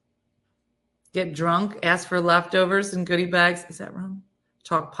fight. Get drunk. Ask for leftovers and goodie bags. Is that wrong?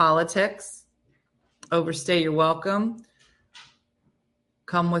 Talk politics. Overstay your welcome.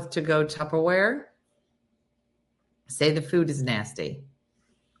 Come with to-go Tupperware. Say the food is nasty.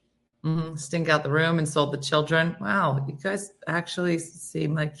 Stink out the room, insult the children. Wow, you guys actually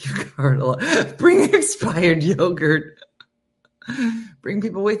seem like you covered a lot. Bring expired yogurt. Bring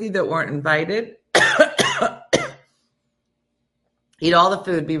people with you that weren't invited. Eat all the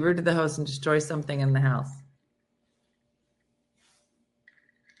food. Be rude to the host and destroy something in the house.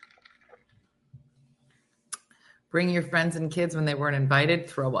 Bring your friends and kids when they weren't invited.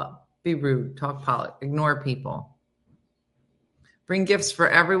 Throw up. Be rude. Talk politics. Ignore people. Bring gifts for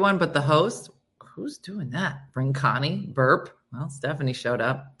everyone but the host. Who's doing that? Bring Connie. Burp. Well, Stephanie showed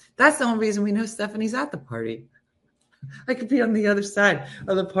up. That's the only reason we know Stephanie's at the party. I could be on the other side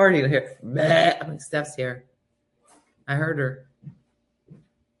of the party and hear, I'm like, Steph's here. I heard her.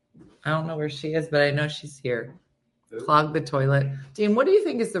 I don't know where she is, but I know she's here. Clog the toilet. Dean, what do you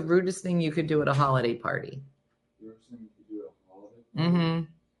think is the rudest thing you could do at a holiday party? Rudest thing you could do at a holiday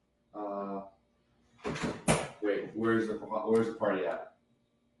party? Wait, where's the party at?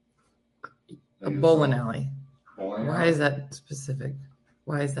 A bowling alley. Bowling Why alley? is that specific?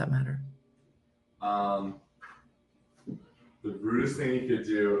 Why does that matter? The rudest thing you could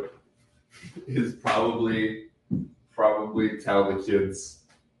do is probably tell the kids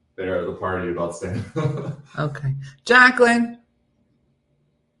there at the party about Santa. Okay. Jacqueline,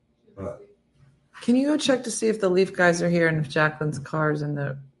 What? can you go check to see if the Leaf guys are here and if Jacqueline's car's in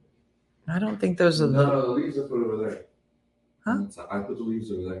the... I don't think those are the... No, the leaves are put over there. Huh? I put the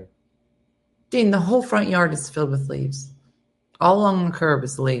leaves over there. Dean, the whole front yard is filled with leaves. All along the curb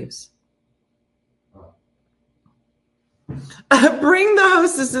is leaves. Bring the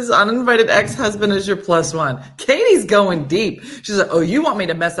hostess's uninvited ex-husband as your plus one. Katie's going deep. She's like, oh, you want me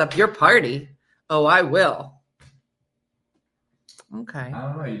to mess up your party? Oh, I will. Okay. I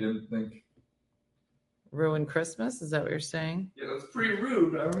don't know. You didn't think... Ruin Christmas? Is that what you're saying? Yeah, that's pretty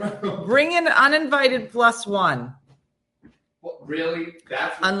rude. I don't know. Bring an uninvited plus one. Well, really?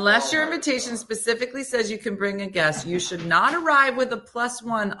 Unless your invitation specifically says you can bring a guest, you should not arrive with a plus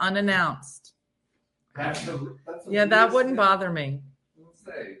one unannounced. That's that wouldn't bother me. Let's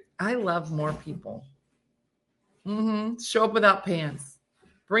say. I love more people. Show up without pants.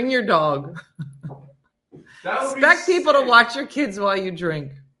 Bring your dog. Expect people to watch your kids while you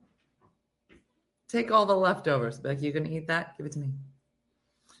drink. Take all the leftovers. Becky, you gonna eat that? Give it to me.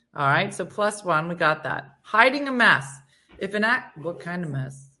 All right, so plus one, we got that. Hiding a mess. What kind of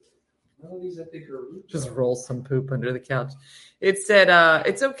mess? None of these I think are rude. Just roll some poop under the couch. It said,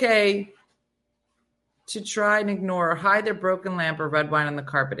 it's okay to try and ignore or hide their broken lamp or red wine on the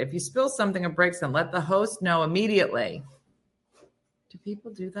carpet. If you spill something or break something, let the host know immediately. Do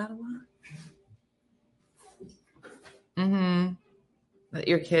people do that a lot? Mm-hmm. Let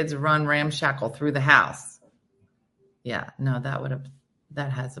your kids run ramshackle through the house. Yeah, no,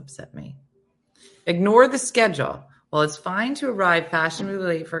 that has upset me. Ignore the schedule. Well, it's fine to arrive fashionably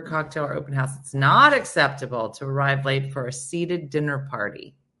late for a cocktail or open house. It's not acceptable to arrive late for a seated dinner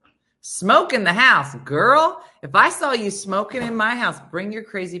party. Smoke in the house, girl. If I saw you smoking in my house, bring your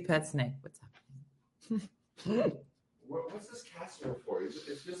crazy pet snake. What's happening? What's this casserole for? It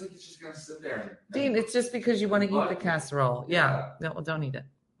feels like it's just gonna sit there. Dean, it's just because you want to eat the casserole. Yeah. No, well, don't eat it.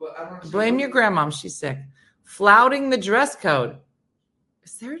 But I don't Blame your grandmom. She's sick. Flouting the dress code.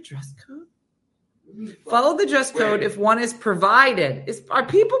 Is there a dress code? Follow the dress code if one is provided. Are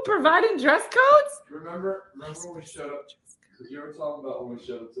people providing dress codes? Remember when we showed up? You were talking about when we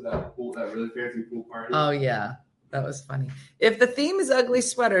showed up to that pool, that really fancy pool party? Oh, yeah. That was funny. If the theme is ugly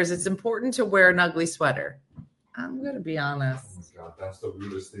sweaters, it's important to wear an ugly sweater. I'm going to be honest. Oh my God, that's the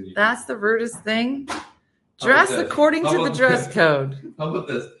rudest thing. That's the rudest thing. Dress according to the dress code. How about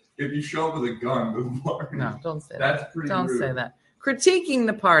this? If you show up with a gun to the party. No, don't say that. That's pretty Don't rude. say that. Critiquing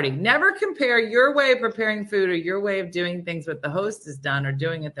the party. Never compare your way of preparing food or your way of doing things what the host has done or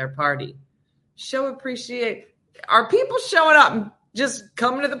doing at their party. Show appreciate. Are people showing up and just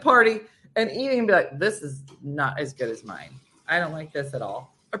coming to the party and eating and be like, this is not as good as mine. I don't like this at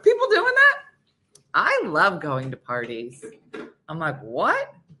all. Are people doing that? I love going to parties. I'm like,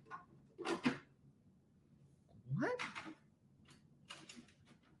 what? What?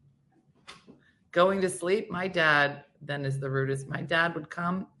 Going to sleep, my dad then is the rudest. My dad would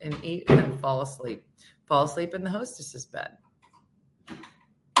come and eat and then fall asleep. Fall asleep in the hostess's bed.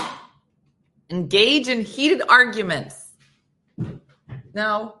 Engage in heated arguments.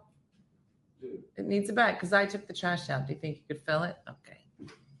 No. It needs a bag because I took the trash out. Do you think you could fill it? Okay.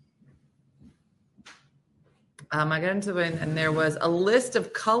 I got into it and there was a list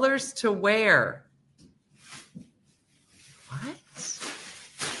of colors to wear. What?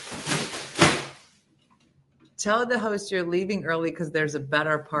 Tell the host you're leaving early because there's a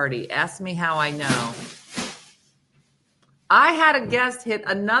better party. Ask me how I know. I had a guest hit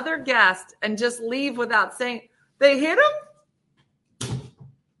another guest and just leave without saying they hit him.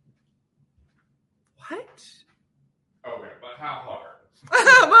 What? Okay, but how hard?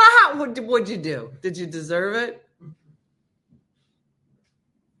 What'd you do? Did you deserve it?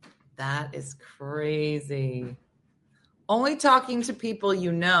 That is crazy. Only talking to people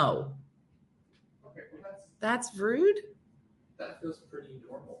you know. Okay, well that's rude. that feels pretty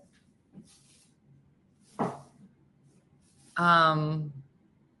normal. I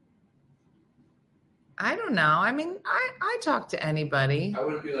don't know. I mean, I talk to anybody. I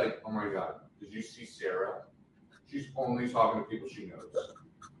wouldn't be like, oh my God, did you see Sarah? She's only talking to people she knows.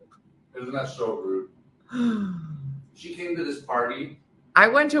 Isn't that so rude? She came to this party. I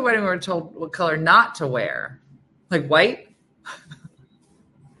went to a wedding where we were told what color not to wear. Like white?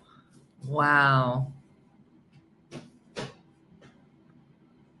 Wow.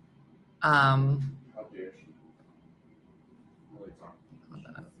 How dare she?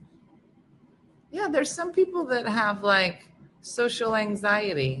 Yeah, there's some people that have like social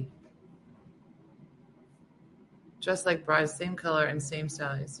anxiety. Dressed like brides, same color and same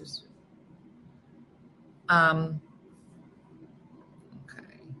style. It's just, okay.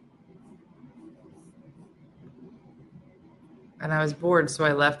 And I was bored, so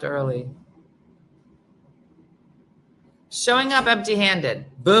I left early. Showing up empty-handed.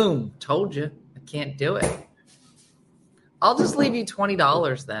 Boom. Told you. I can't do it. I'll just leave you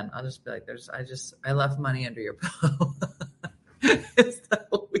 $20 then. I'll just be like, I left money under your pillow. Is that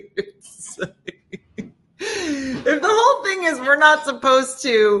weird to say? If the whole thing is we're not supposed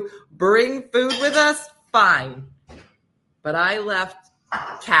to bring food with us, fine. But I left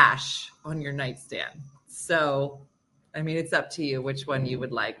cash on your nightstand. So, I mean, it's up to you which one you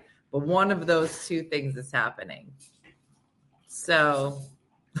would like. But one of those two things is happening. So,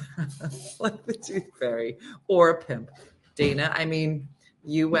 like the tooth fairy or a pimp. Dana, I mean,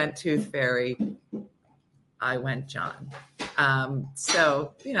 you went tooth fairy. I went John.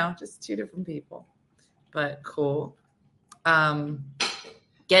 So, just two different people. But cool.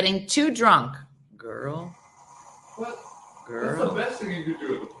 Getting too drunk. Girl. What? Girl. That's the best thing you could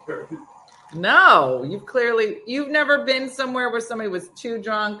do at the party. No, you've never been somewhere where somebody was too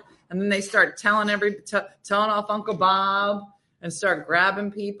drunk and then they start telling off Uncle Bob and start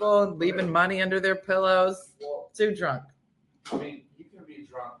grabbing people and leaving money under their pillows. Well, too drunk. I mean, you can be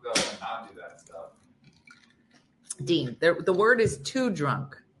drunk drunk though and not do that stuff? Dean, the word is too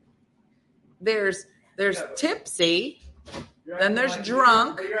drunk. There's tipsy, then there's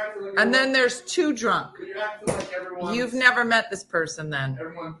drunk, and then there's too drunk. You're acting like everyone. You've never met this person then.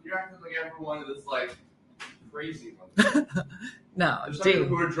 You're acting like everyone is like crazy. No, There's some people Dean.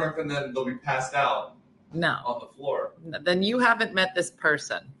 who are drunk and then they'll be passed out No. on the floor. Then you haven't met this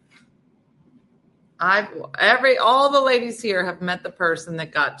person. All the ladies here have met the person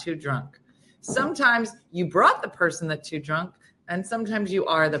that got too drunk. Sometimes you brought the person that's too drunk, and sometimes you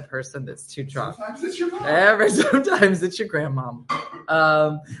are the person that's too drunk. Sometimes it's your mom. Sometimes it's your grandmom.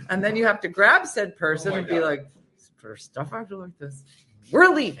 And then you have to grab said person and be like, for stuff after like this, we're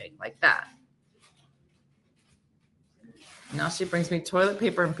leaving, like that. Now she brings me toilet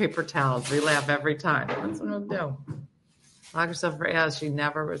paper and paper towels. We laugh every time. That's what I'll do. Lock herself for hours. She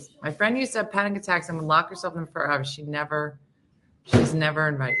never was. My friend used to have panic attacks and would lock herself in for hours. She's never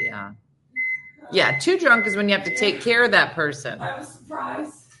invited. Yeah. Yeah. Too drunk is when you have to take care of that person. I have a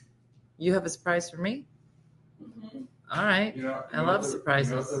surprise. You have a surprise for me? Mm-hmm. All right. I love surprises.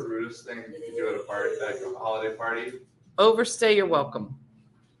 You know what the rudest thing you can do at a party, like a holiday party? Overstay your welcome.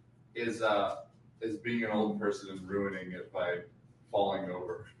 Is being an old person and ruining it by falling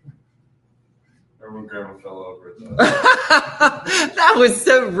over. Remember when Grandma fell over? That was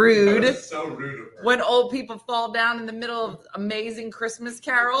so rude. That was so rude of her. When old people fall down in the middle of amazing Christmas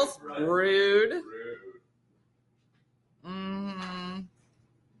carols, Right. rude. Mm-hmm.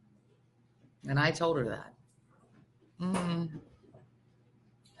 And I told her that. Mm-hmm.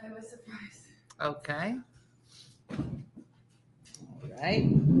 I have a surprise. Okay. All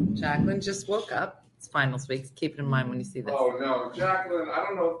right. Jacqueline just woke up. It's finals week. Keep it in mind when you see this. Oh no, Jacqueline! I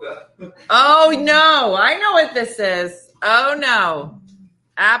don't know if that. Oh, no. I know what this is. Oh, no.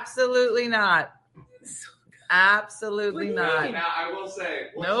 Absolutely not. Absolutely not. Now I will say,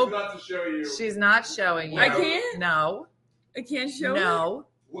 what Nope. she's about to show you. She's not showing you. I can't? No. I can't show it? No.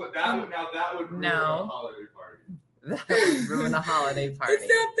 That would ruin No. a holiday party. That would ruin a holiday party. It's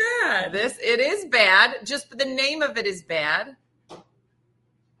not bad. It is bad. Just the name of it is bad.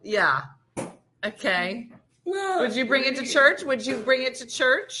 Yeah. Okay. Well, Would you bring it to church? Would you bring it to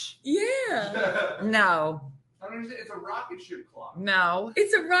church? yeah. No. I don't understand. It's a rocket ship clock. No.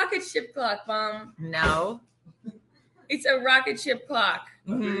 It's a rocket ship clock, Mom. No. It's a rocket ship clock. I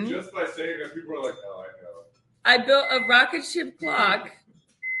think Mhm. just by saying that, people are like, "Oh, I know." I built a rocket ship clock,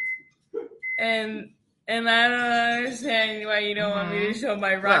 and I don't understand why you don't want me to show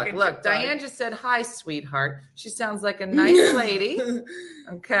my rocket Look, ship clock. Diane just said, hi, sweetheart. She sounds like a nice lady.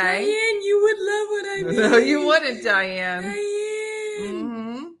 Okay. Diane, you would love what I did. No, you wouldn't, Diane. Diane.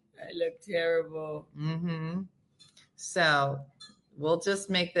 Mm-hmm. I look terrible. Mm-hmm. So we'll just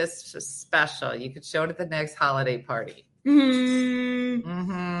make this special. You could show it at the next holiday party.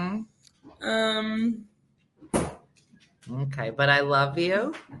 Mm-hmm. Okay, but I love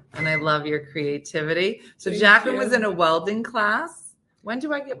you, and I love your creativy. So Thank Jacqueline you. was in a welding class. When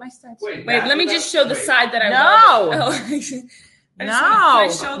do I get my statue? Wait, let me just show the side that I No. welded. Can No, I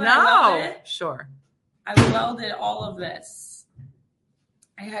show that I welded no. it? Sure. I welded all of this.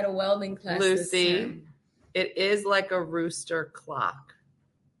 I had a welding class this Lucy, term. it is like a rooster clock.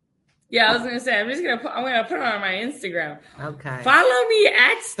 Yeah, I was gonna say I'm gonna put it on my Instagram. Okay. Follow me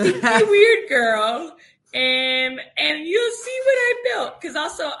at Stinky Weird Girl, and you'll see what I built. Because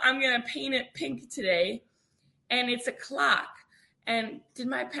also I'm gonna paint it pink today, and it's a clock. And did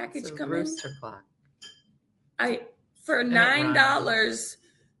my package It's a come rooster clock. for $9?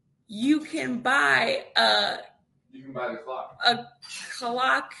 You can buy You can buy the clock. a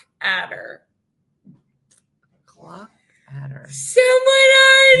clock adder. Clock adder. Someone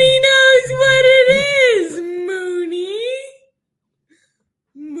already knows what it is, Mooney.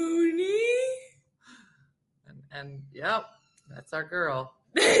 And yep, that's our girl.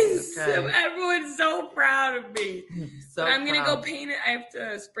 So everyone's so proud of me. So But I'm gonna proud. go paint it. I have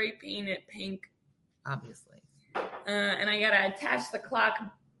to spray paint it pink, Obviously. and I gotta attach the clock.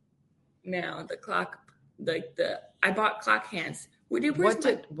 Now the clock, I bought clock hands. What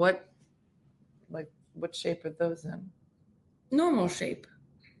shape are those in? normal shape?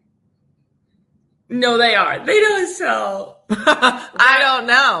 No, they are. They don't sell. I don't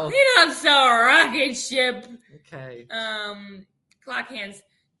know. They don't sell a rocket ship. Okay. Clock hands.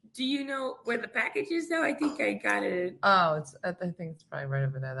 Do you know where the package is though? I think I got it. Oh, I think it's probably right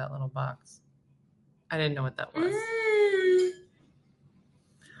over there, that little box. I didn't know what that was.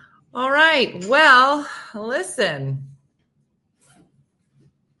 All right. Well, listen.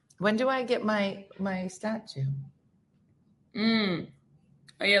 When do I get my statue? Oh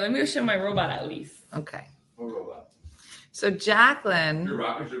yeah, let me show my robot at least. Okay. We'll go back. So Jacqueline,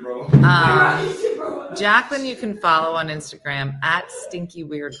 Bro. Jacqueline, you can follow on Instagram at Stinky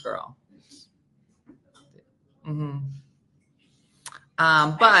Weird Girl. Mm-hmm.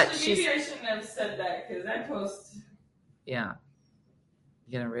 But Actually, maybe I shouldn't have said that because I post. Yeah,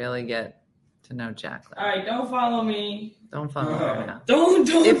 you're gonna really get to know Jacqueline. All right, don't follow me. Don't follow her now. Don't.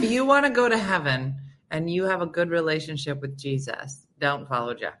 If you want to go to heaven and you have a good relationship with Jesus, don't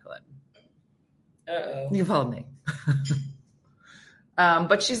follow Jacqueline. Uh-oh. You follow me.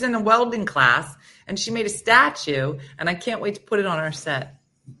 But she's in a welding class, and she made a statue, and I can't wait to put it on our set.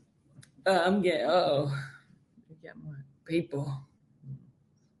 I'm getting. Uh-oh. You get what? People.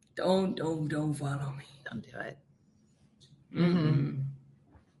 Don't follow me. Don't do it. Mm-hmm.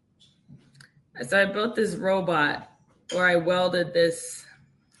 So I built this robot where I welded this.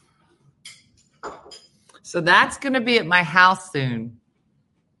 So that's going to be at my house soon.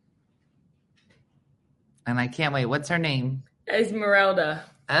 And I can't wait. What's her name? Esmeralda.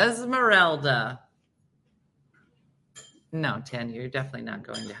 No, Tan, you're definitely not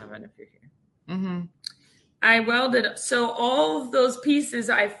going to heaven if you're here. Mm-hmm. I welded. So all of those pieces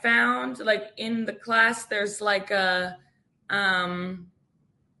I found, like in the class, there's like a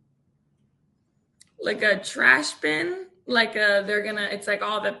trash bin. It's like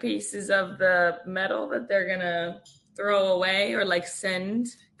all the pieces of the metal that they're gonna throw away or like send.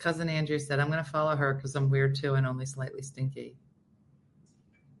 Cousin Andrew said, I'm going to follow her because I'm weird too and only slightly stinky.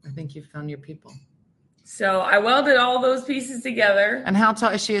 I think you've found your people. So I welded all those pieces together. And how tall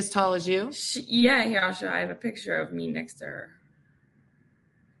is she? As tall as you? Yeah, here, I'll show you. I have a picture of me next to her.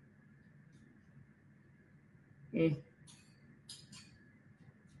 Yeah.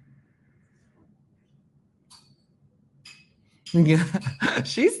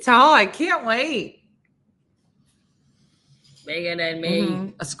 She's tall. I can't wait. Bigger than me. Mm-hmm.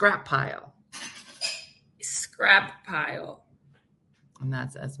 A scrap pile. And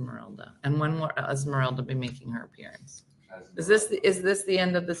that's Esmeralda. And when will Esmeralda be making her appearance? Is this the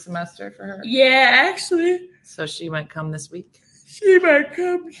end of the semester for her? Yeah, actually. So she might come this week? She might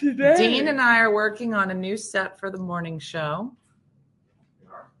come today. Dean and I are working on a new set for the morning show.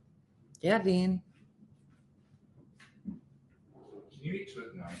 Yeah, Dean. You eat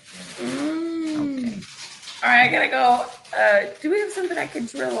tonight. Okay. All right, I gotta go. Do we have something I could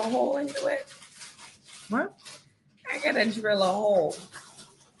drill a hole into it? What? I gotta drill a hole.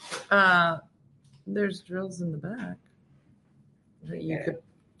 There's drills in the back that you could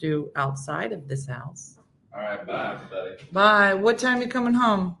do outside of this house. All right, bye, buddy. Bye. What time are you coming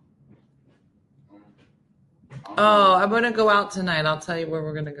home? Oh, I'm gonna go out tonight. I'll tell you where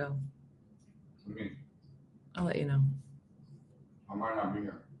we're gonna go. I'll let you know. I might not be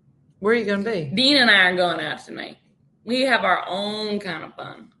here. Where are you gonna be? Dean and I are going out tonight. We have our own kind of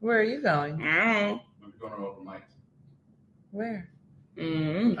fun. Where are you going? I I'm going to open mic. Where?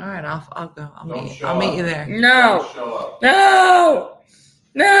 don't know. All right, I'll go. I'll Don't meet you there. No. Don't show up. No.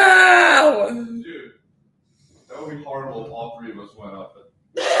 No. Dude, that would be horrible if all three of us went up.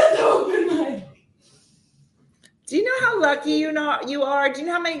 Do you know how lucky you are? Do you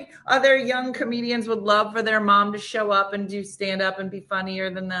know how many other young comedians would love for their mom to show up and do stand up and be funnier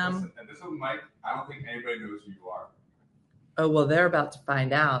than them? Listen, at this open mic, I don't think anybody knows who you are. Oh, well, they're about to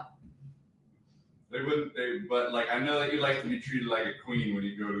find out. But like, I know that you like to be treated like a queen when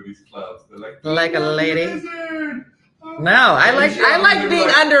you go to these clubs. They're like a lady. Wizard. No, I like being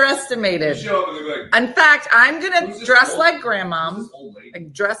underestimated. You show up and they're like, In fact, I'm gonna Who's this dress old- like who's grandma, this old lady?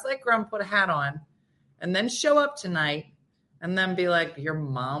 like dress like grandma, put a hat on, and then show up tonight, and then be like, "Your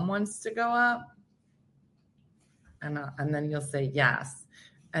mom wants to go up," and then you'll say yes,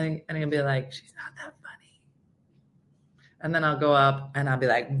 and you'll be like, "She's not that funny," and then I'll go up and I'll be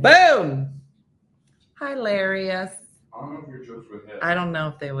like, "Boom, hilarious." I don't know if your jokes would hit. I don't know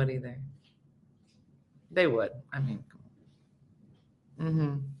if they would either. They would. I mean, come on. Mm-hmm. All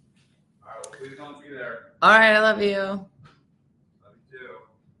right, well, please don't be there. All right, I love you. Love you too.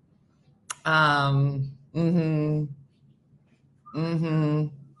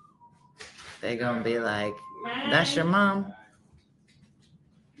 They gonna be like, that's your mom.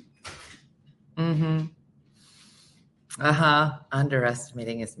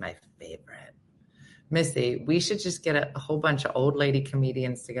 Underestimating is my favorite. Missy, we should just get a whole bunch of old lady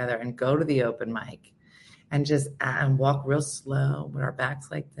comedians together and go to the open mic and just and walk real slow with our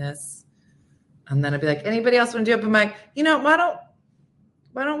backs like this. And then I'd be like, anybody else want to do open mic? You know, why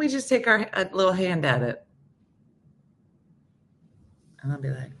don't we just take a little hand at it? And I'll be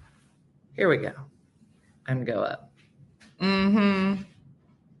like, here we go. And go up.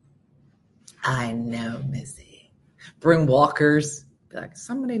 I know, Missy. Bring walkers. Be like,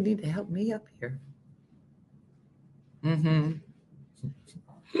 somebody need to help me up here. Mm-hmm.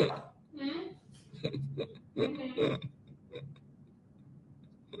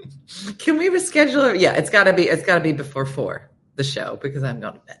 Can we reschedule it? Yeah, it's gotta be before 4, the show, because I'm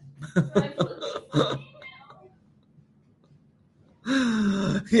going to bed.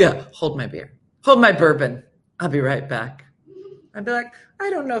 Yeah, hold my beer. Hold my bourbon. I'll be right back. I'd be like, I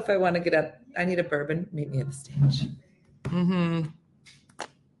don't know if I want to get up. I need a bourbon. Meet me at the stage. Mm-hmm.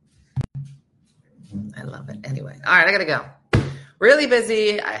 I love it. Anyway, all right, I gotta go. Really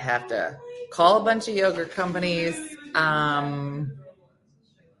busy. I have to call a bunch of yogurt companies.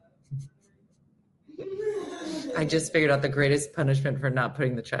 I just figured out the greatest punishment for not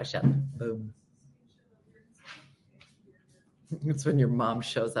putting the trash out. Boom. It's when your mom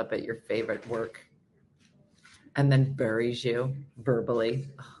shows up at your favorite work and then buries you verbally.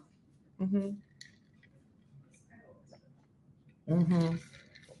 Mm-hmm. Mm-hmm.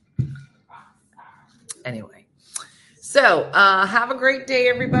 Anyway, so have a great day,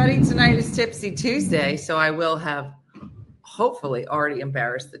 everybody. Tonight is Tipsy Tuesday, so I will have hopefully already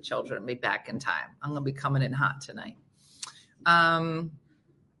embarrassed the children and be back in time. I'm going to be coming in hot tonight.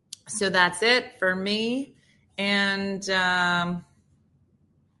 So that's it for me. And yeah,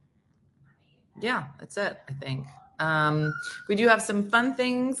 that's it, I think. We do have some fun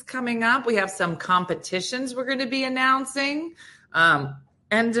things coming up. We have some competitions we're going to be announcing.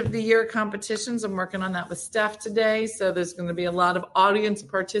 End of the year competitions. I'm working on that with Steph today. So there's going to be a lot of audience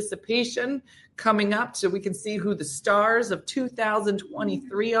participation coming up so we can see who the stars of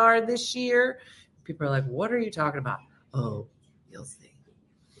 2023 are this year. People are like, what are you talking about? Oh, you'll see.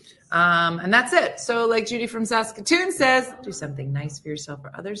 And that's it. So like Judy from Saskatoon says, do something nice for yourself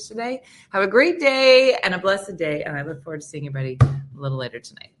or others today. Have a great day and a blessed day. And I look forward to seeing everybody a little later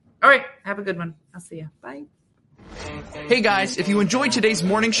tonight. All right. Have a good one. I'll see you. Bye. Hey guys, if you enjoyed today's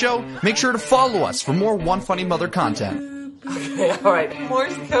morning show, make sure to follow us for more One Funny Mother content. Okay, all right.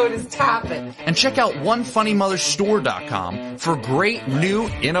 Morse code is tapping. And check out OneFunnyMotherStore.com for great new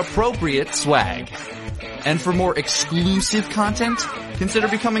inappropriate swag. And for more exclusive content, consider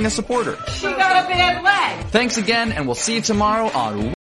becoming a supporter. She got a bad leg. Thanks again, and we'll see you tomorrow on